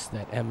spokes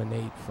that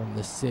emanate from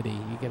the city.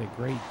 You get a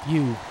great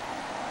view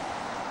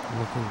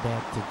looking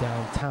back to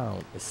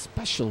downtown,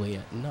 especially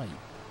at night.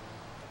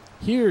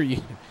 Here,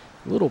 a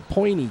little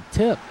pointy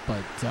tip,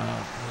 but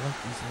I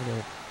like these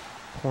little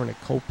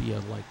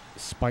cornucopia-like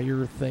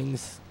spire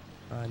things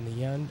on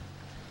the end.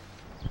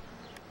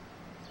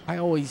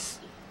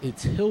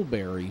 It's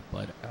Hillberry,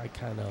 but I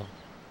kind of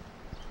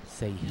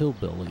say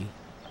Hillbilly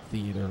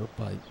Theater,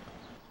 but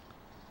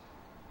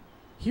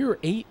here are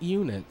 8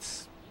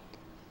 units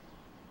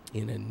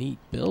in a neat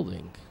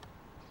building.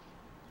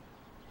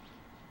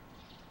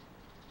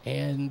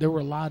 And there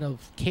were a lot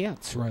of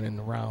cats running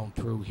around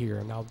through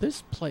here. Now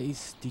this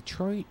place,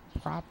 Detroit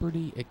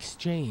Property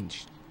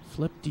Exchange,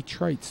 Flip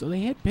Detroit. So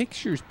they had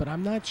pictures, but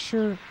I'm not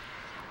sure.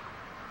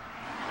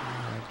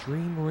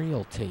 Dream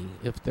Realty,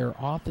 if their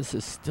office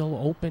is still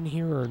open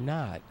here or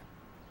not.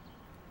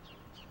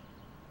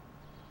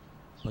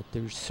 But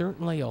there's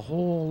certainly a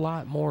whole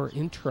lot more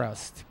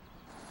interest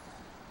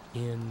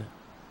in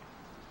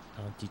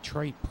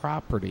Detroit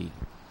property.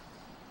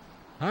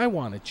 I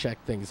want to check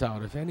things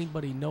out. If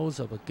anybody knows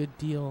of a good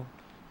deal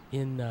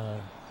in the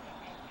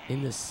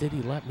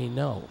city, let me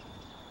know.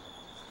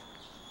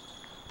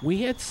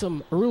 We had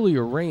some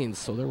earlier rains,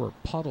 so there were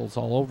puddles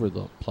all over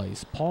the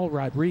place. Paul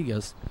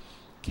Rodriguez,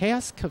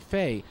 Cass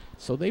Cafe,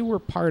 so they were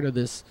part of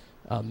this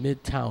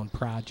Midtown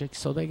project,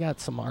 so they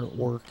got some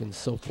artwork and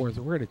so forth.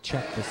 We're going to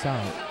check this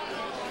out.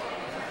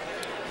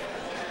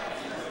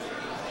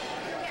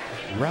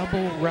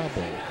 Rebel.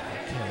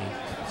 Okay,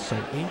 so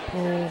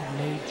April,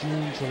 May,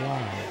 June,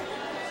 July.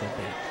 So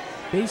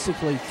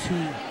basically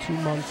two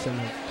months and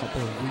a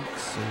couple of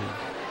weeks.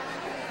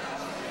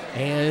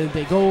 And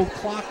they go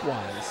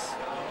clockwise.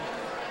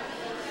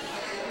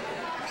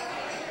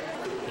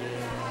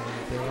 And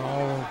they're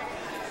all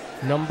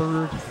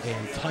numbered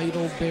and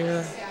titled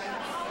there.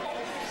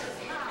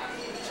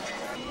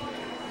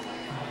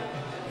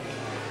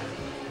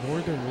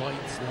 Northern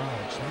Lights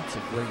Lodge, that's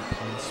a great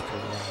place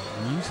for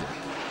music.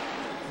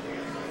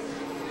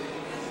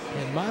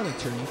 And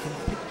Monitor, you can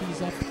pick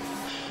these up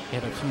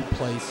at a few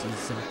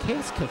places.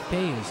 Cass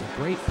Cafe is a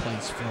great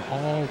place for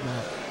all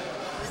the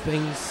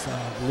things,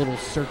 little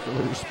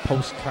circulars,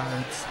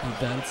 postcards,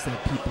 events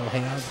that people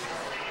have.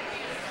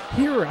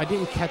 Here, I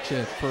didn't catch it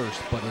at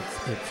first, but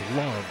it's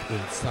love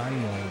in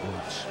sign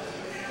language.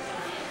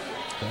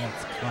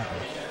 That's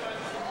clever.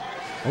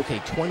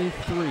 Okay,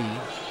 23.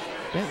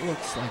 That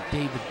looks like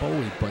David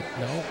Bowie, but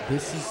no,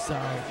 this is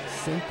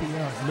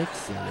Cynthia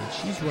Nixon, and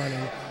she's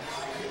running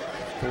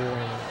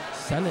for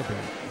senator, I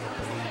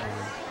believe, in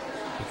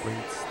the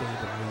great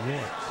state of New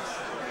York.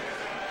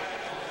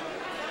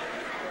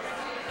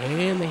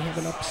 And they have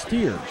an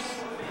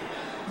upstairs.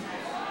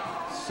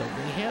 So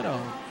they had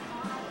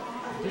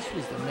this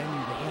was the menu.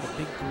 They had a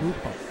big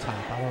group up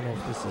top. I don't know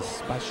if this is a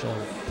special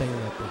thing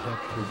that they had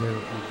for their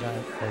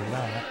event or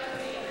not.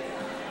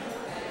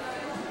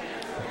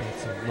 But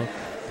that's a look.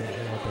 They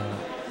had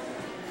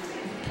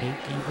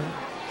cake even.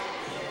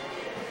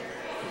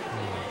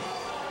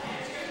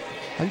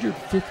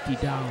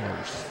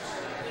 $150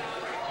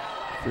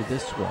 for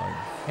this one.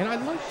 And I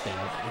like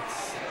that.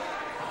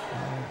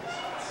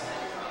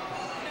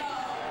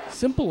 It's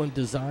simple in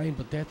design,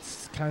 but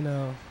that's kind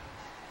of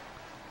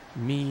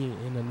me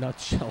in a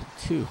nutshell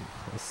too,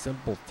 a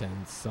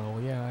simpleton. So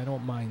yeah, I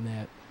don't mind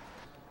that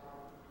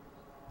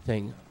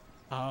thing.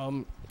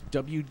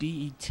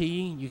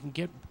 WDET, you can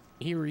get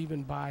here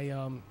even by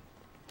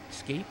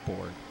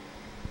skateboard.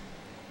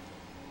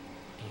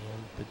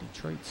 And the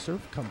Detroit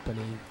Surf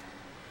Company,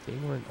 they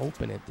weren't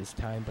open at this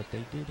time, but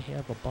they did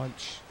have a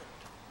bunch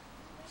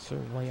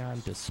certainly on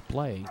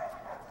display.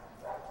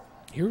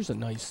 Here's a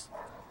nice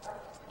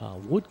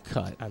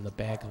woodcut on the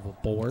back of a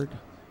board.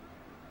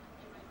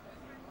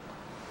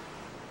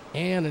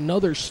 And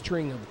another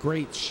string of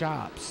great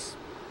shops.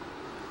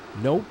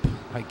 Nope,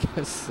 I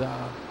guess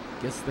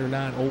they're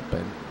not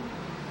open.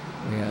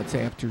 Yeah, it's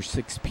after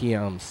 6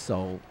 p.m.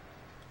 So,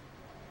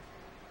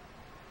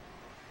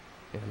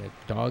 and a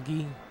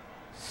doggy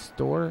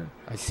store.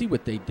 I see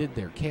what they did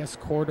there. Cass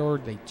Corridor,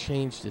 they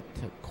changed it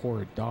to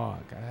Core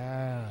Dog.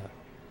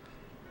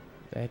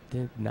 That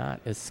did not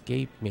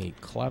escape me.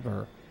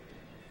 Clever.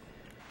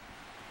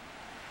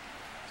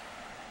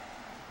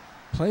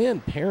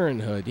 Planned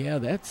Parenthood, yeah,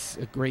 that's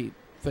a great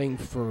thing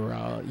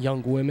for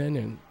young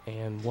women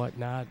and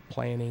whatnot,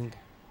 planning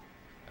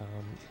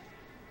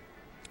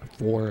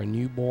for a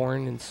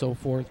newborn and so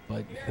forth,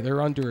 but they're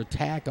under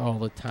attack all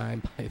the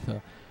time by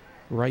the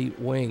right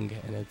wing,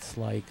 and it's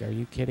like, are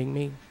you kidding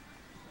me?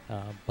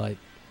 But,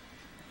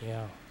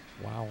 yeah,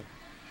 wow.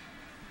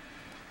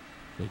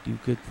 They do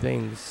good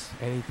things.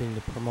 Anything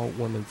to promote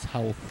women's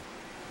health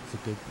is a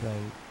good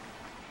thing.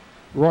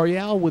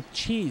 Royale with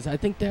cheese. I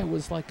think that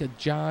was like a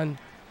John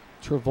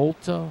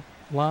Travolta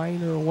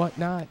line or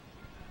whatnot.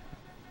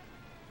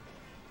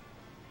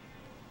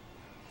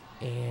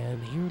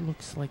 And here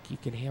looks like you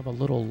can have a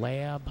little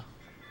lab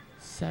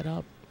set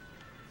up.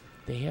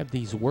 They have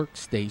these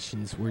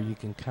workstations where you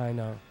can kind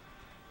of,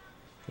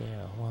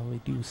 while they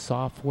do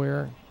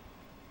software.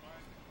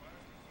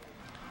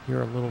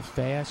 Here a little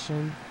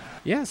fashion.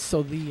 Yes,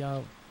 so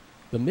the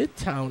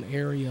Midtown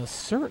area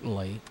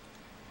certainly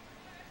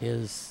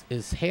is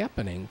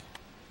happening.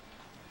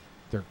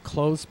 They're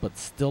close but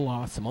still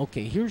awesome.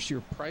 Okay, here's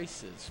your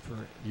prices for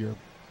your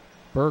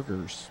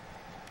burgers.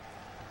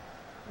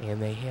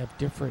 And they have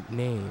different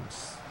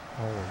names.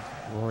 Oh,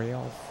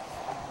 Royale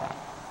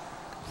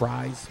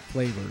fries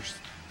flavors.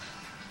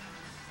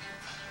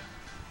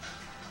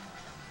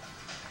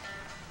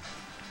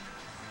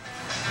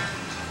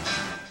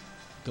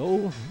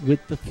 Go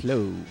with the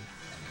flow.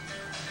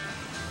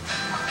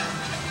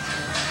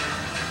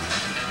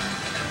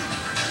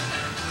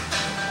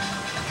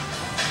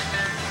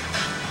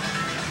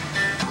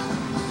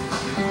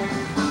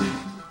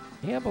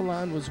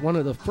 Avalon was one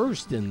of the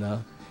first in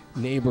the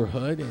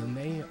neighborhood, and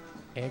they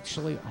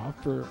actually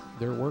offer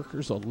their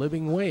workers a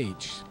living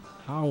wage.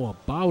 How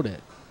about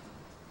it?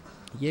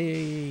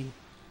 Yay!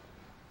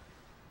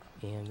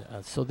 And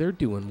so they're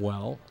doing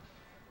well.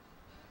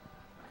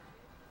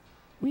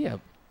 We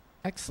have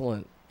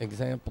excellent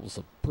examples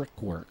of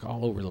brickwork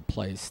all over the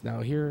place.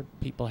 Now here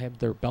people have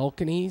their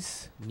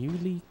balconies,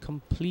 newly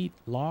complete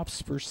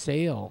lofts for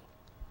sale.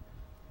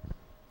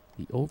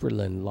 The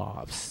Overland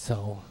lofts.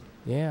 So,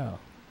 yeah.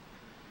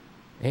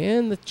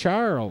 And the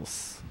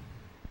Charles.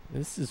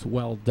 This is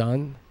well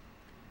done.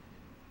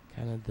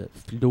 Kind of the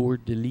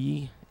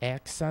fleur-de-lis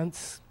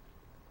accents.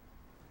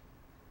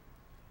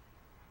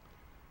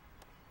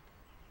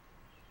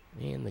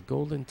 And the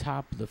golden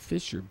top of the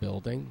Fisher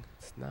building.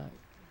 It's not,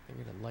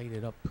 they're going to light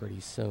it up pretty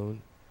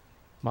soon.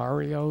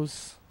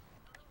 Mario's.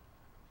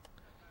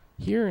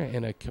 Here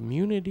in a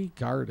community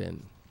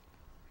garden.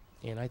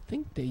 And I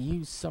think they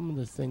use some of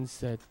the things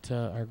that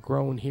are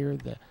grown here.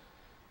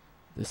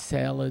 The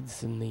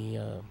salads and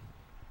the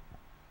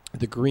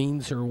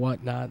greens or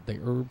whatnot, the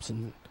herbs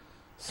and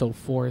so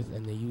forth,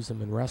 and they use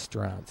them in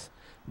restaurants.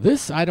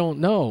 This, I don't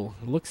know.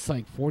 It looks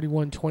like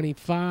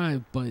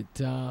 4125,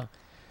 but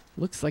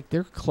looks like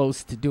they're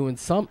close to doing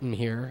something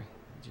here.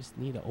 Just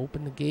need to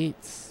open the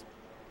gates.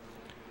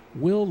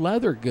 Will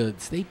Leather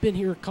Goods. They've been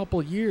here a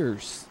couple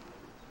years.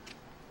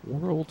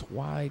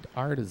 Worldwide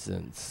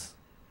Artisans.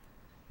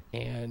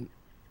 And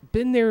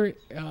been there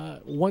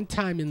one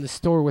time in the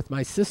store with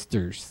my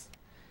sisters.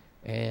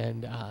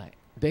 And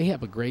they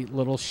have a great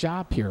little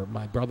shop here.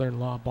 My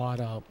brother-in-law bought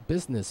a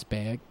business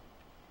bag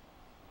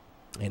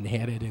and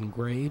had it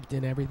engraved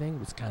and everything. It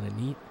was kind of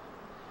neat.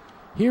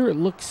 Here it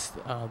looks,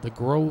 the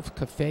Grove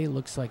Cafe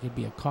looks like it'd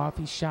be a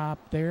coffee shop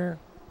there.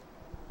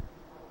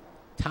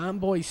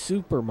 Tomboy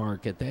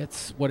Supermarket,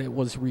 that's what it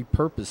was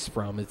repurposed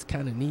from. It's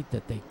kind of neat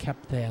that they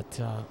kept that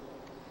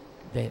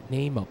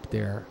name up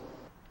there,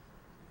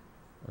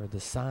 or the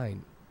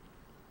sign.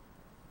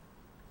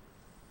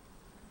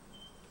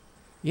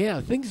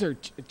 Yeah, things are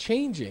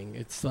changing.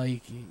 It's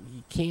like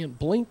you can't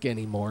blink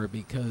anymore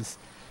because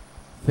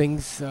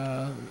things,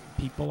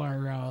 people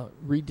are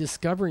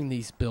rediscovering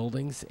these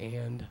buildings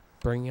and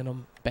bringing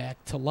them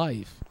back to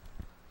life.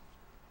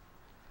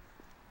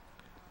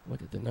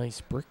 Look at the nice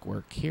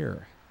brickwork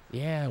here.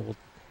 Yeah, well,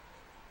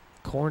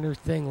 corner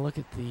thing. Look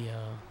at the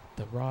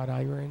wrought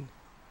iron.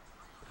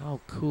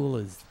 How cool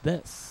is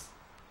this?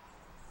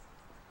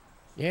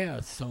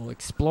 Yeah, so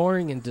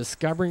exploring and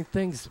discovering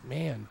things.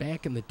 Man,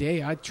 back in the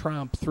day, I'd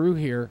tromp through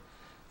here,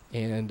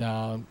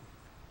 and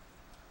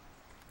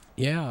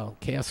yeah,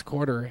 Cass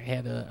Quarter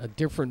had a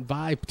different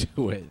vibe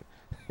to it.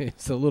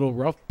 It's a little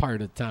rough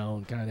part of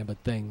town kind of a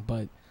thing,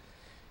 but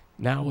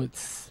now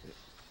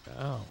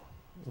it'll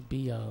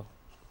be a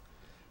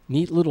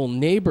neat little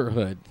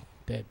neighborhood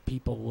that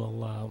people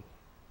will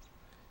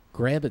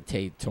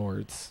gravitate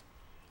towards.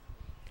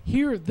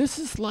 Here, this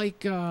is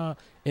like an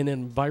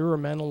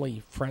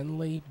environmentally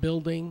friendly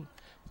building.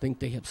 I think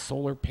they have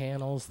solar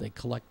panels. They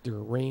collect their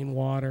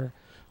rainwater,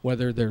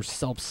 whether they're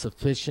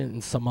self-sufficient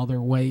in some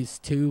other ways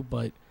too,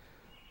 but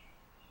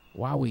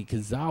wowie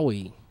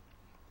kazowie.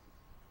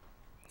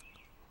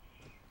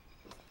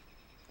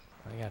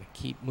 I gotta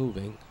keep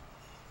moving.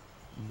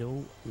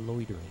 No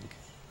loitering.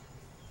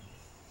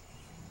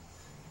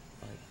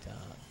 But,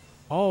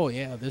 oh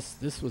yeah,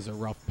 this was a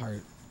rough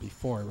part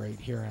before, right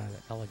here on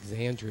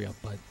Alexandria,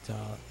 but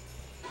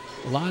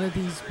a lot of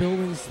these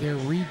buildings they're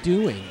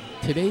redoing.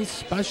 Today's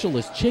special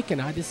is chicken.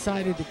 I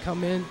decided to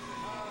come in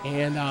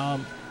and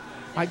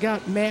I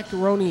got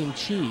macaroni and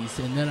cheese,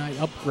 and then I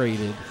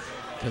upgraded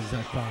because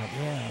I thought,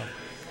 yeah,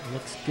 it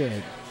looks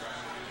good.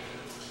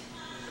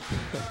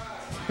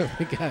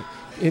 We got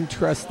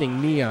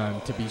interesting neon,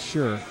 to be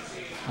sure.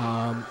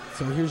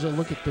 So here's a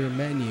look at their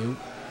menu.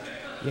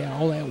 Yeah,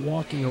 all that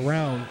walking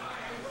around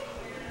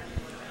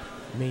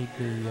made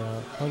me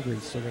hungry.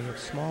 So they have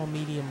small,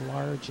 medium,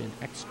 large, and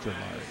extra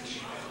large.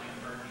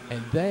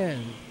 And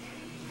then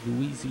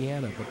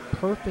Louisiana, the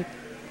perfect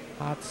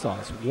hot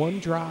sauce. One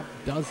drop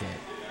does it.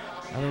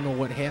 I don't know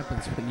what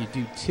happens when you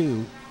do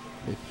two.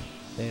 If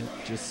that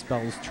just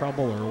spells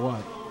trouble or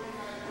what.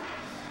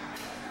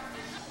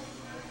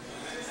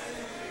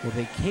 Well,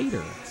 they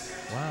cater.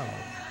 Wow.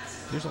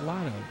 There's a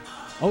lot of...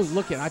 Oh,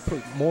 look, I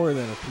put more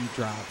than a few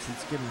drops.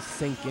 It's going to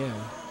sink in.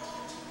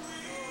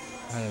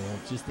 I don't know,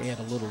 just add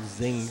a little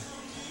zing.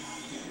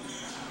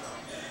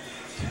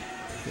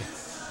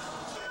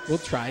 We'll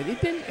try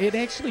it. It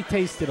actually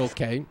tasted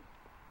okay.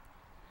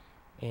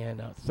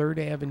 And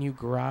 3rd Avenue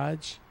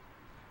Garage.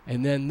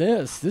 And then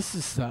this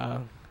is,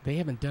 they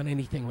haven't done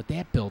anything with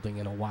that building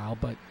in a while,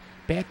 but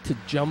back to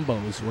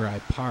Jumbo's where I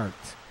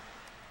parked.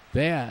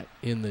 That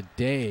in the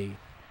day,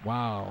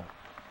 wow.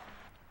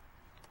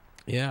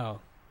 Yeah.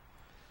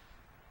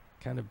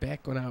 Kind of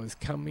back when I was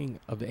coming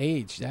of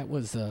age, that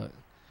was a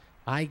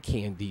eye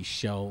candy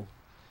show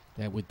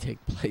that would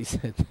take place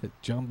at the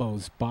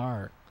Jumbo's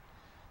bar.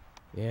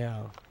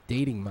 Yeah,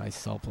 dating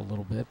myself a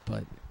little bit,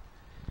 but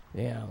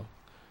yeah.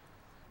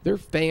 They're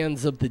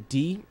fans of the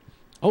D.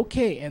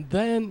 Okay, and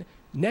then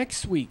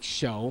next week's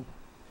show,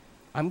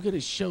 I'm going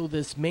to show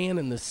this Man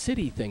in the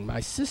City thing. My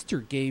sister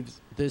gave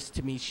this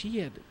to me. She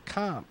had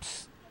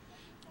comps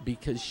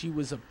because she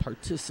was a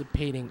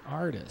participating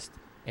artist,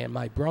 and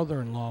my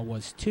brother-in-law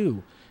was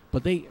too.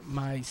 But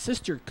my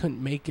sister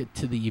couldn't make it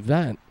to the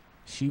event.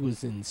 She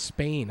was in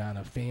Spain on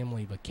a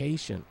family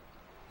vacation.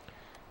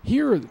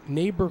 Here,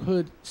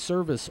 Neighborhood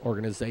Service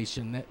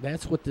Organization,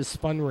 that's what this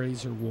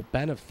fundraiser will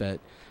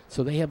benefit.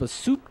 So they have a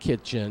soup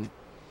kitchen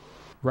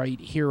right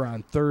here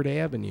on 3rd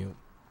Avenue.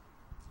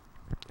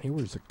 Here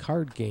was a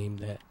card game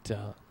that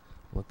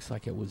looks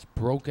like it was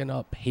broken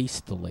up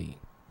hastily.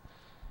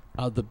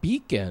 The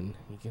Beacon,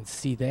 you can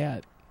see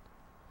that.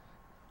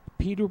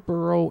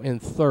 Peterborough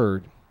and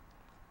 3rd.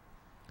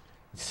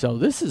 So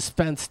this is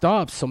fenced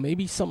off, so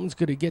maybe something's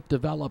going to get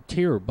developed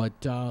here. But,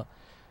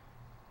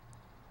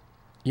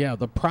 yeah,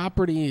 the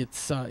property,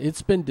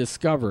 it's been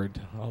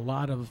discovered. A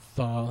lot of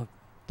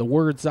the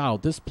word's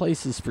out. This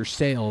place is for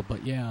sale,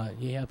 but, yeah,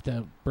 you have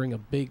to bring a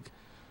big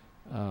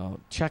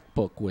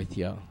checkbook with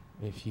you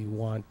if you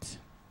want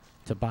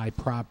to buy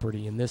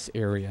property in this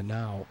area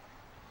now.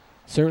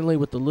 Certainly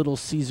with the Little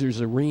Caesars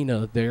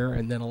Arena there,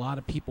 and then a lot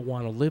of people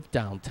want to live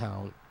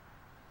downtown.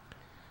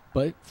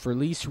 But for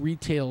lease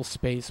retail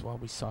space, well,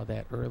 we saw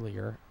that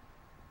earlier.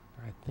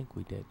 I think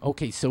we did.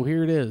 Okay, so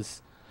here it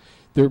is.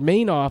 Their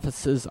main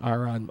offices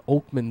are on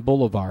Oakman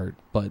Boulevard,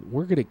 but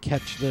we're going to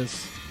catch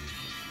this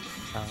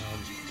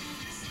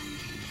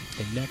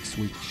in next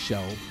week's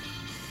show.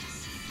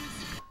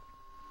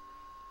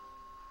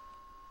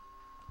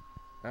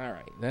 All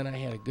right, then I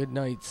had a good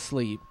night's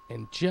sleep,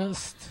 and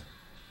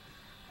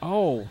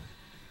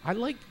I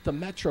like the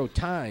Metro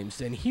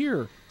Times, and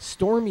here,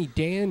 Stormy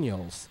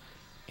Daniels,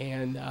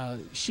 and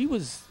she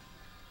was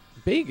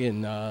big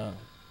in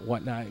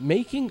whatnot,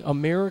 Making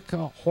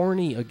America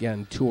Horny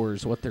Again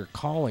tours, what they're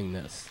calling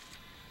this.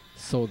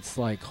 So it's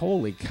like,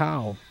 holy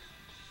cow.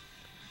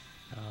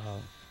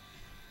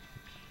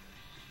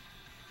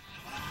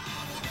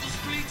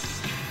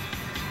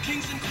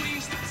 Kings and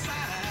queens to the side.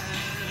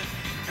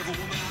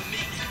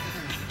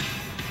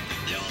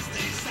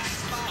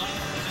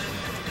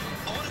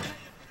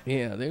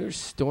 Yeah, there's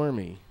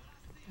Stormy.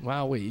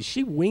 Wow, wait, is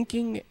she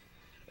winking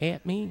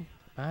at me?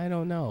 I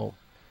don't know.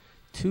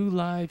 2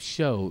 live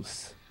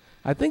shows.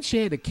 I think she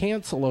had to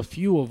cancel a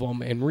few of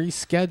them and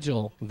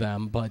reschedule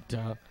them, but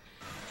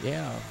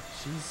yeah,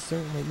 she's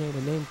certainly made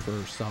a name for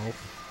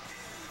herself.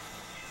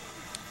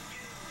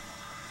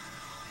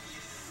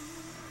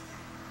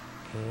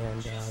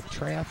 And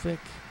traffic.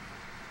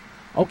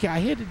 Okay, I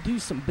had to do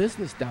some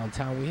business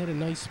downtown. We had a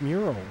nice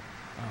mural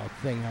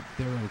thing up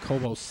there in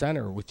Cobo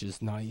Center, which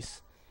is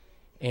nice.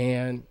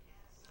 And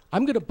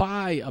I'm going to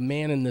buy a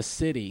Man in the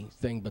City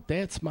thing, but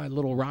that's my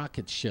little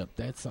rocket ship.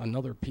 That's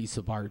another piece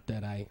of art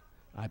that I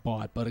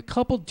bought. But a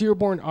couple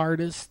Dearborn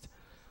artists.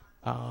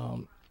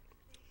 And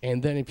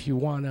then if you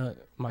want to,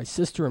 my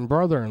sister and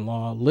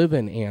brother-in-law live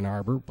in Ann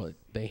Arbor, but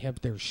they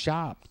have their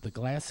shop, the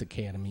Glass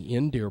Academy,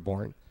 in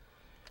Dearborn.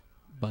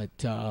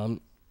 But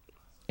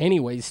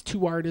anyways,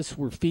 2 artists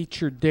were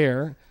featured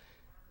there.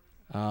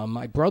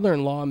 My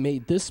brother-in-law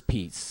made this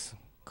piece,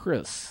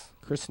 Chris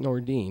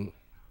Nordine.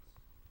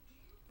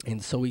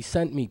 And so he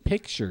sent me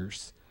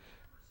pictures,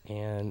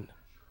 and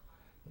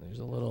there's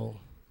a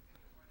little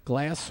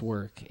glass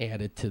work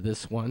added to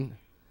this one.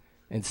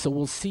 And so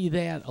we'll see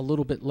that a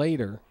little bit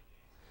later.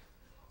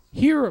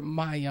 Here,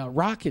 my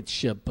rocket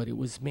ship, but it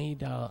was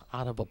made out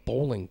of a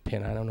bowling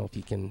pin. I don't know if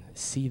you can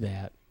see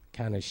that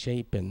kind of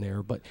shape in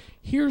there. But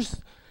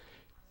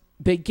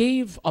they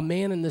gave a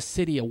Man in the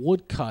City a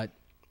woodcut,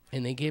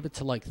 and they gave it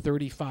to like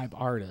 35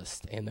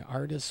 artists. And the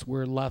artists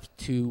were left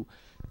to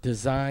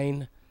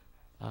design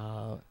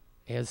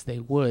as they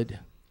would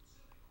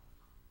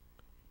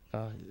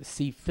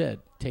see fit,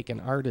 take an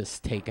artist's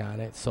take on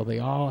it. So they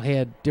all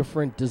had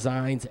different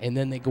designs, and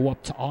then they go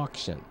up to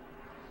auction.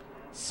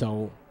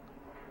 So,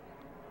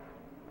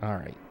 all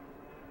right.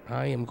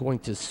 I am going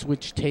to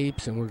switch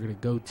tapes, and we're going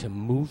to go to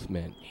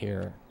movement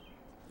here.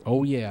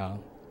 Oh, yeah,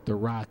 the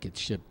rocket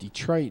ship.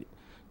 Detroit,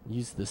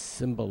 use the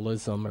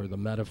symbolism or the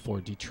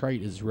metaphor.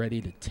 Detroit is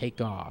ready to take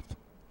off.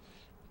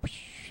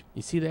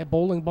 You see that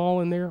bowling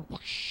ball in there?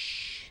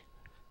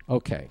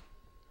 Okay.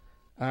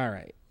 All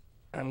right.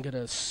 I'm going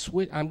to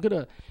switch. I'm going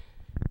to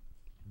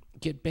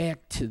get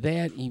back to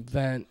that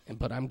event,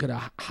 but I'm going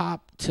to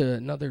hop to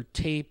another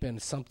tape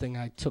and something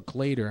I took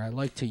later. I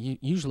like to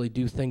usually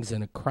do things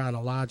in a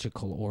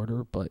chronological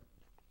order, but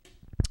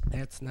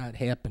that's not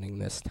happening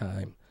this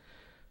time.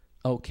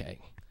 Okay.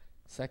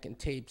 Second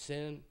tape's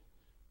in.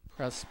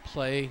 Press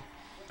play.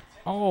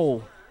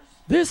 Oh,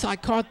 I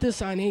caught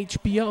this on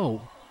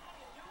HBO.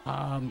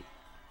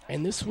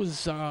 And this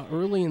was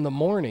early in the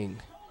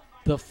morning.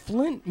 The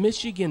Flint,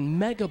 Michigan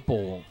Mega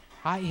Bowl.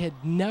 I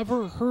had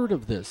never heard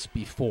of this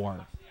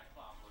before.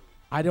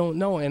 I don't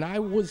know. And I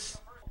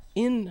was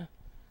in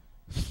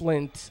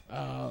Flint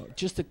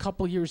just a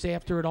couple years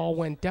after it all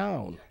went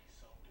down.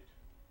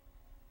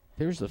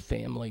 There's a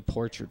family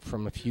portrait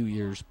from a few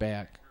years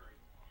back.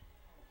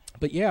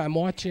 But yeah, I'm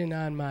watching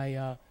on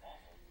my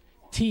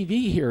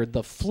TV here,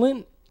 the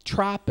Flint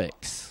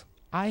Tropics.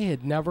 I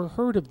had never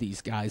heard of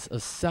these guys, a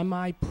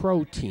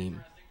semi-pro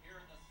team.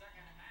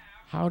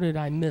 How did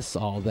I miss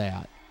all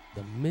that?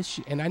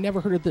 And I never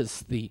heard of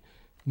this, the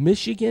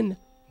Michigan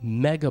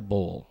Mega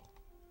Bowl.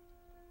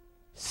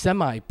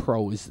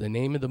 Semi-Pro is the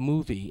name of the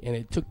movie, and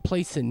it took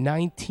place in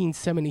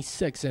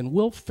 1976. And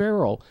Will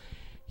Ferrell,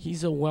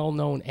 he's a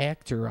well-known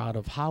actor out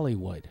of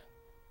Hollywood.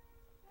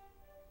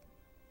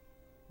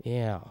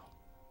 Yeah,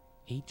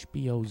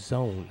 HBO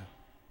Zone.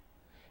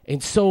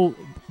 And so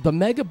the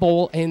Mega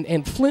Bowl,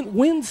 and Flint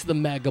wins the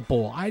Mega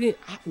Bowl.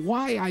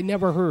 Why I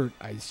never heard.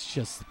 It's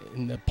just,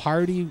 in the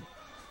party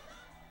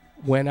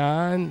went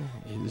on.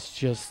 It was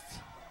just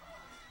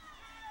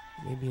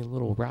maybe a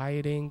little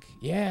rioting.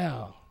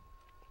 Yeah,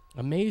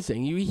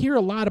 amazing. You hear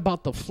a lot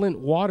about the Flint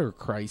water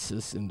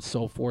crisis and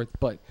so forth,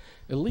 but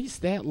at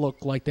least that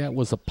looked like that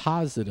was a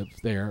positive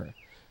there,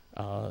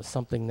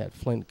 something that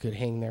Flint could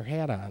hang their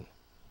hat on.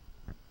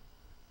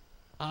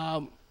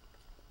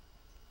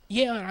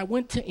 Yeah, I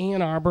went to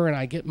Ann Arbor, and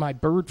I get my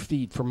bird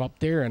feed from up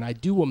there, and I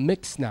do a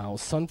mix now,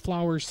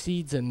 sunflower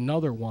seeds and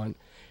another one.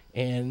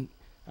 And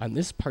on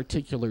this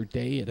particular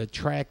day, it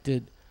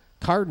attracted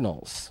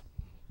cardinals.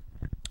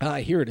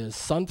 Here it is,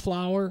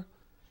 sunflower,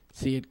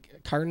 see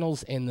it,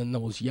 cardinals, and then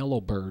those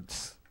yellow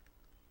birds.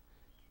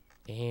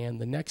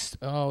 And the next,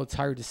 it's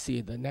hard to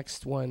see. The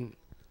next one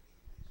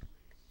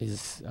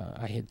is,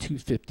 I had 2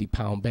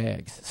 50-pound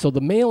bags. So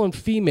the male and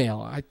female,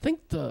 I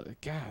think the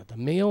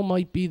male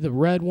might be the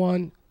red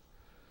one,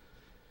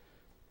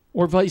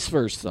 or vice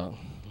versa.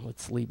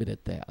 Let's leave it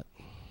at that.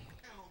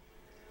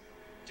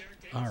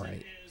 All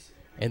right.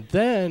 And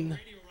then,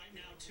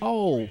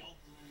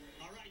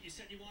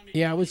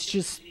 yeah, I was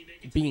just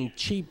being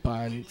cheap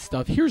on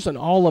stuff. Here's an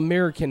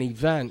all-American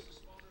event,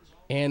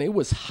 and it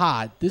was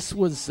hot. This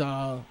was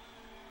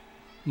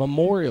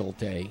Memorial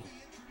Day,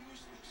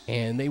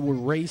 and they were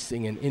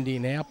racing in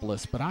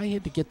Indianapolis, but I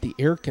had to get the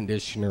air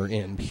conditioner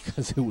in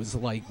because it was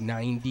like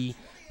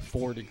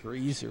 94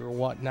 degrees or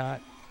whatnot.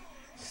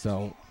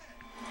 So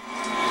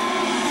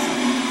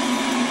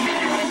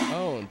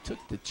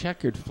took the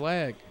checkered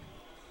flag.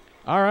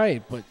 All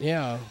right, but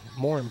yeah,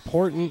 more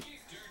important,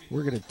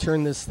 we're going to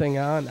turn this thing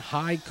on.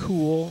 High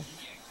cool.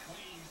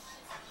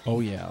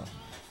 Oh, yeah.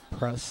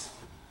 Press.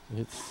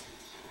 It's,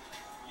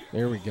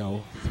 there we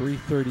go.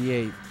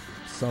 338,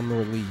 some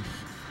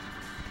relief.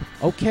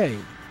 Okay.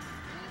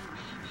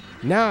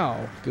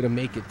 Now, going to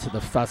make it to the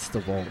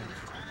festival.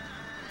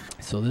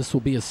 So this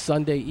will be a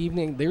Sunday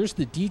evening. There's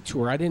the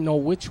detour. I didn't know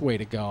which way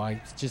to go.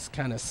 I just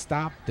kind of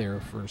stopped there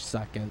for a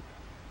second.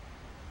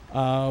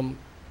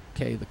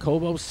 Okay, the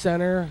Cobo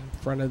Center, in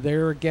front of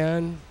there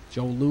again.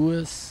 Joe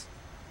Louis.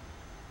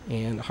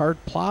 And Hart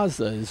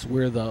Plaza is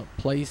where the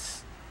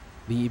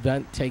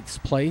event takes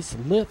place.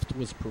 Lyft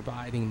was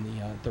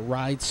providing the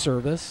ride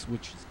service,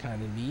 which is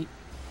kind of neat.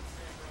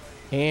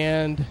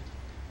 And,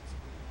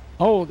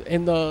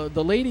 and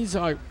the ladies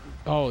are...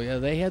 Oh, yeah,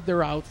 they had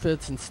their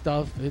outfits and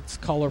stuff. It's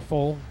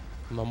colorful.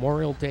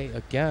 Memorial Day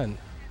again.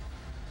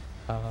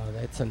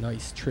 That's a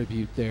nice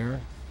tribute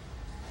there.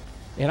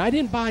 And I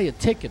didn't buy a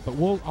ticket, but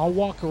I'll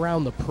walk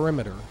around the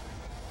perimeter.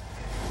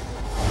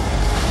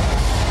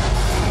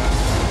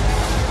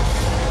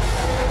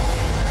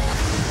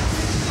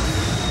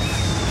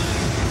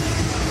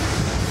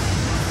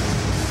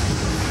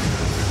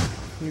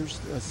 Here's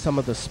some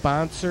of the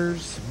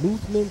sponsors.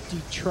 Movement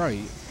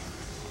Detroit.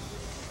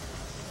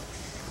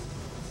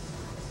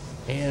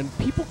 And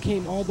people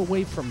came all the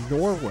way from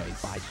Norway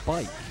by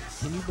bike.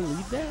 Can you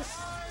believe that?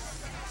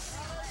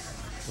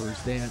 Or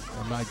is that,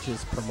 or am I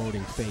just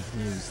promoting fake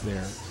news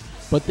there?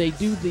 But they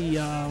do they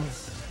don't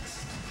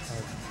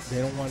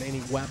want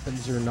any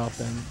weapons or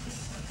nothing.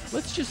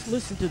 Let's just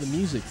listen to the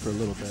music for a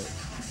little bit.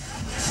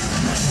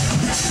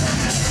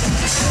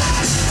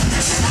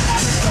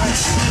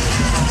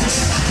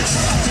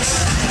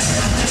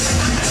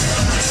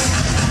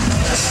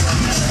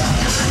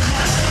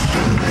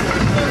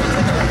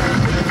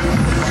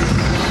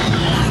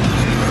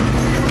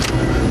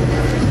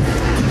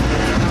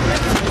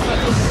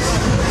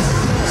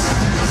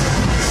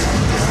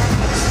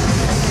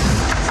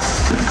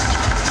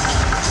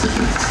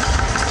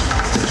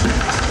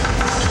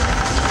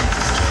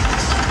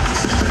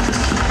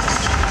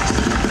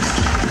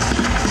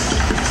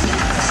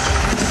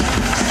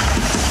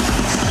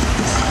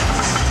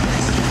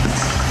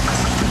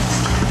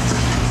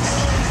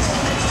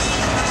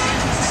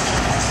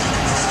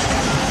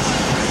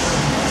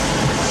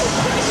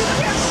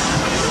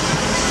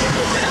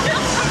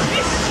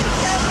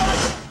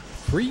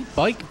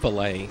 Bike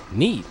fillet,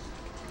 neat.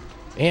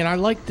 And I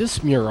like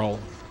this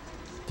mural,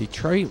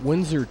 Detroit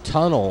Windsor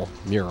Tunnel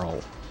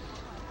mural,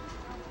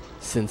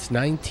 since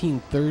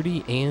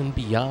 1930 and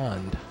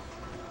beyond.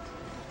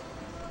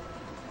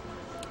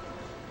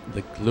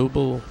 The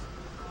global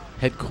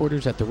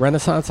headquarters at the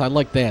Renaissance. I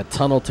like that.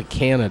 Tunnel to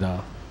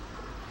Canada.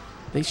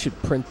 They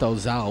should print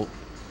those out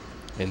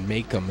and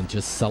make them and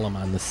just sell them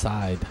on the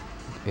side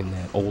in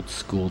that old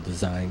school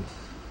design,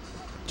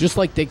 just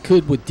like they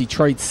could with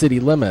Detroit City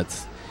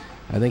Limits.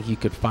 I think you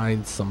could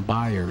find some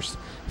buyers.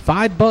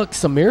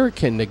 $5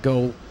 American to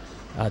go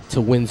to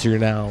Windsor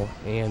now,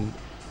 and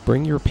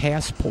bring your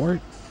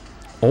passport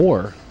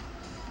or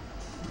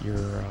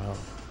your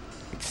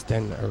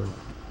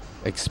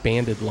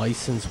expanded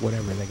license,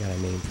 whatever they got a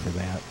name for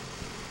that.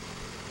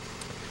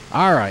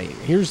 All right,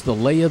 here's the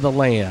lay of the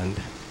land.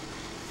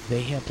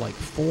 They have like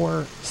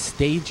 4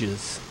 stages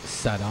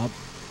set up.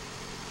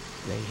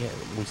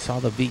 We saw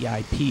the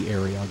VIP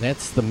area.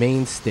 That's the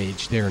main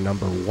stage there,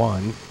 number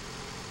 1.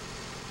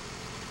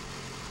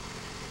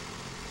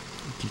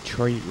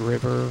 Detroit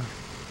River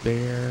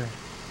there.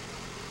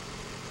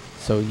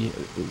 So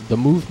the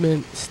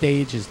movement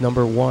stage is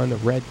number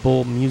 1, Red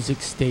Bull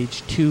Music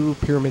stage 2,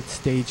 Pyramid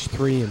stage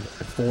 3 and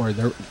 4.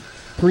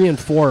 3 and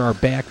 4 are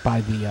back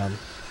by the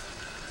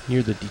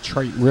near the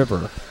Detroit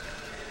River.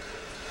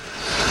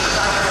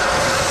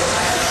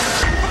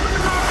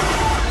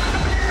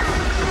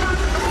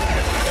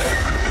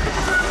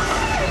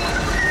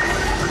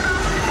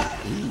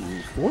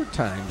 Ooh, 4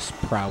 times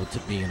proud to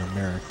be an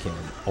American.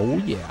 Oh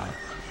yeah.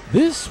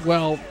 This,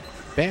 well,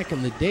 back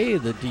in the day,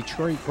 the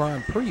Detroit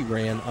Grand Prix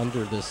ran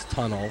under this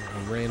tunnel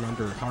and ran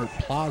under Hart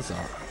Plaza.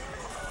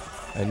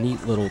 A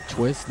neat little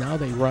twist. Now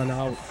they run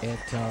out at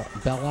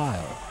Belle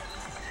Isle.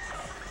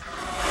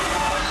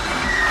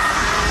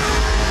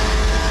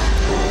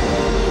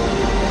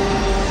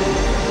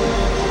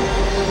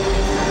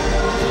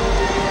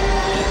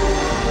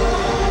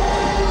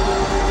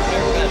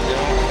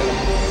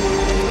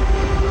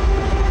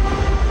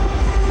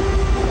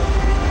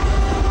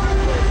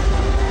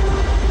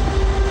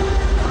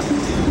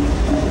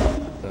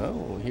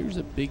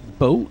 Big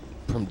boat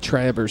from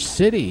Traverse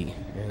City,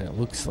 and it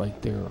looks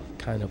like they're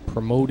kind of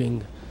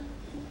promoting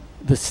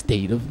the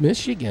state of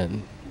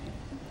Michigan.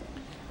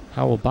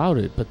 How about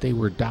it? But they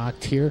were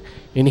docked here,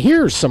 and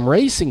here's some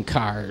racing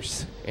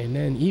cars, and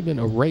then even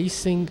a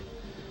racing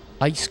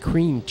ice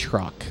cream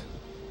truck.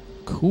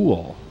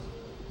 Cool.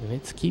 And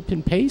it's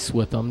keeping pace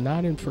with them,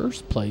 not in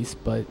first place,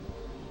 but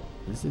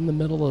it's in the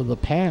middle of the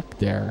pack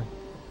there.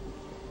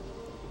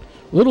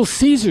 Little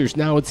Caesars,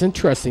 now it's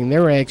interesting,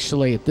 they're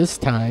actually at this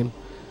time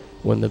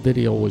when the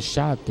video was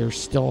shot, they're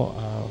still,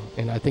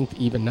 and I think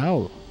even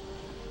now,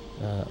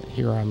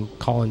 here I'm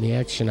calling the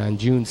action on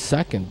June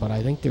 2nd, but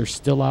I think they're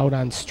still out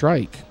on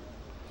strike.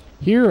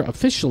 Here,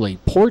 officially,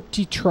 Port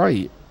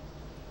Detroit.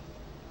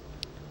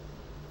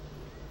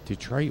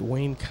 Detroit,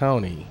 Wayne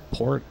County,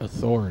 Port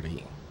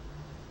Authority.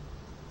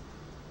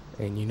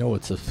 And you know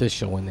it's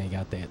official when they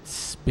got that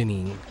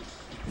spinning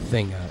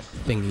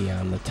thingy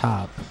on the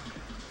top.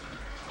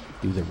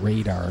 Do the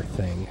radar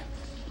thing.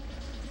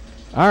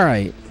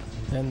 Alright,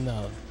 then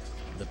the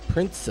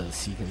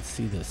Princess, you can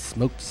see the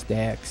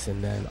smokestacks,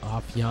 and then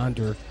off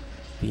yonder,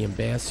 the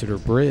Ambassador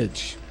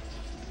Bridge.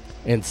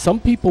 And some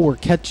people were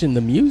catching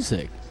the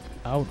music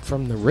out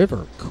from the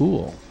river.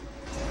 Cool.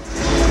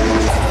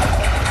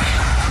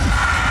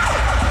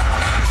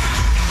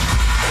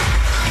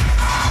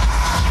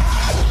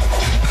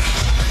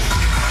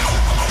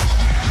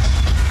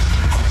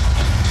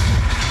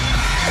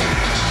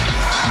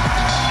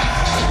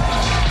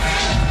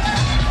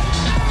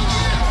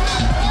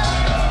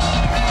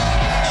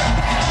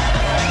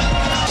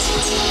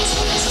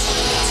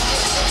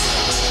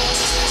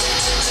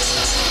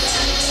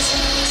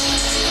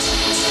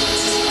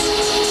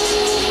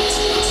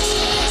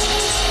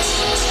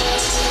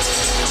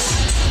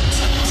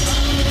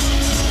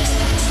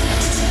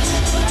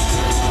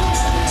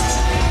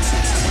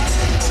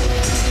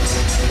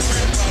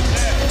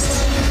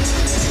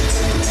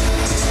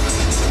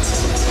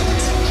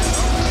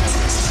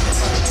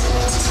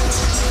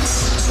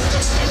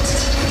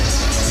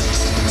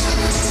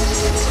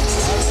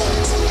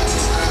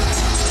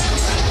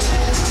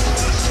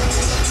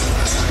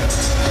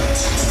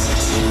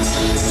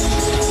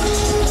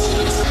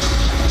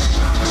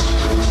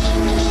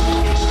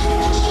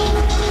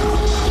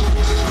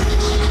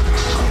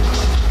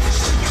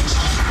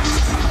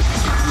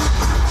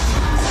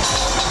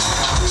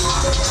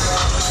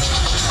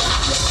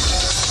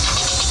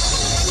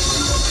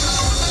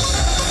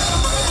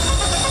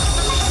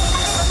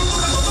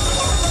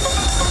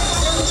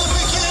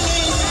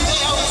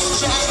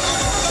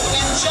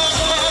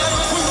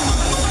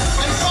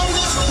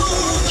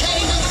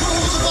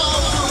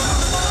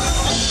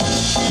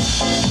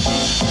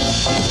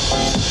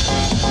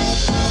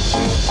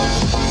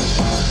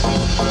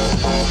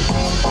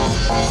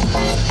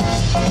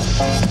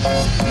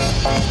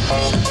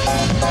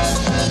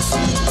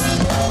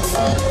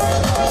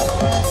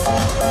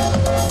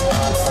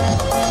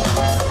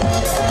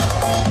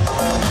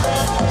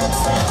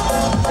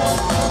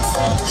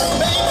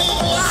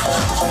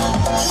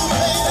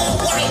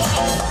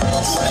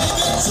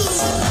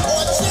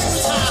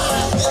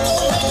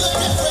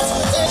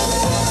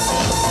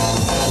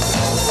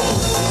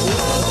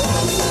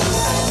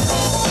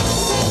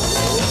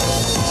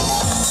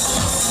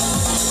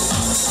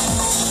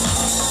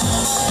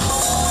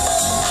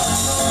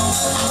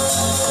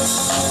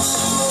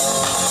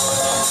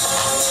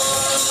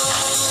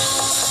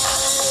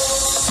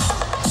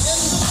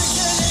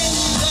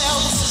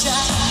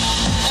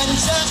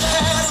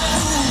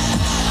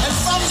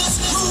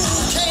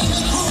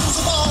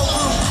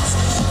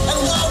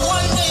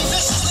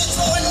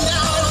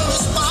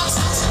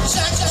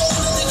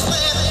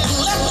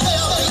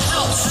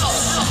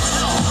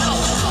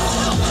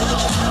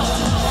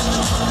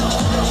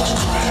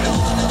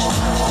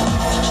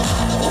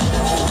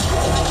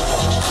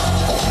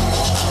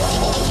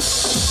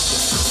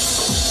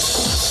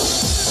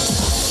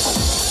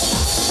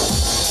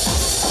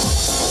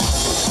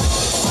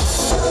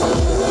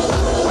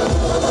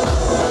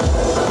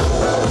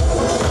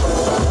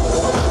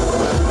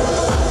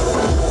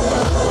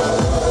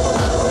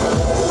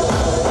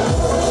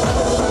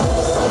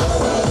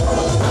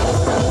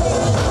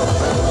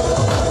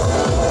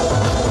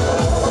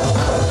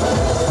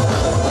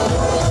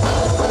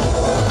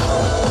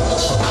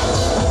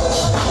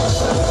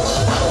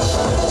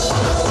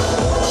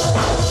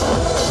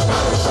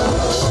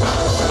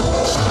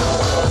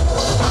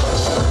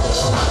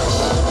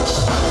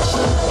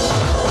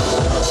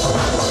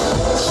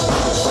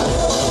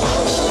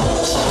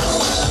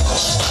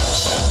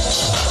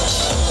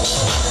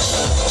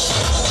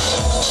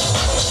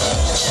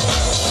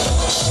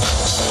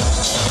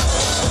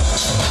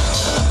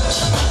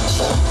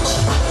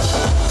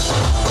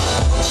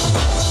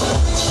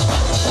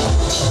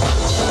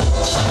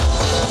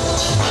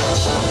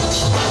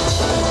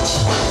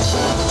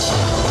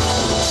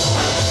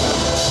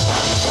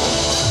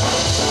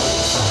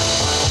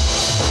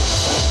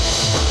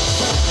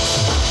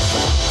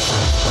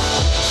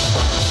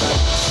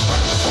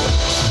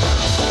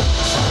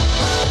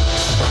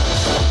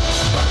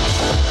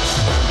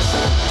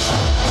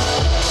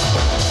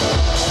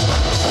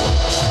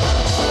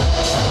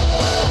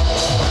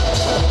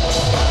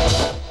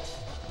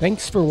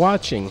 Thanks for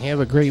watching. Have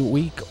a great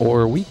week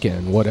or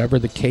weekend, whatever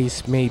the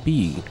case may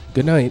be.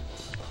 Good night.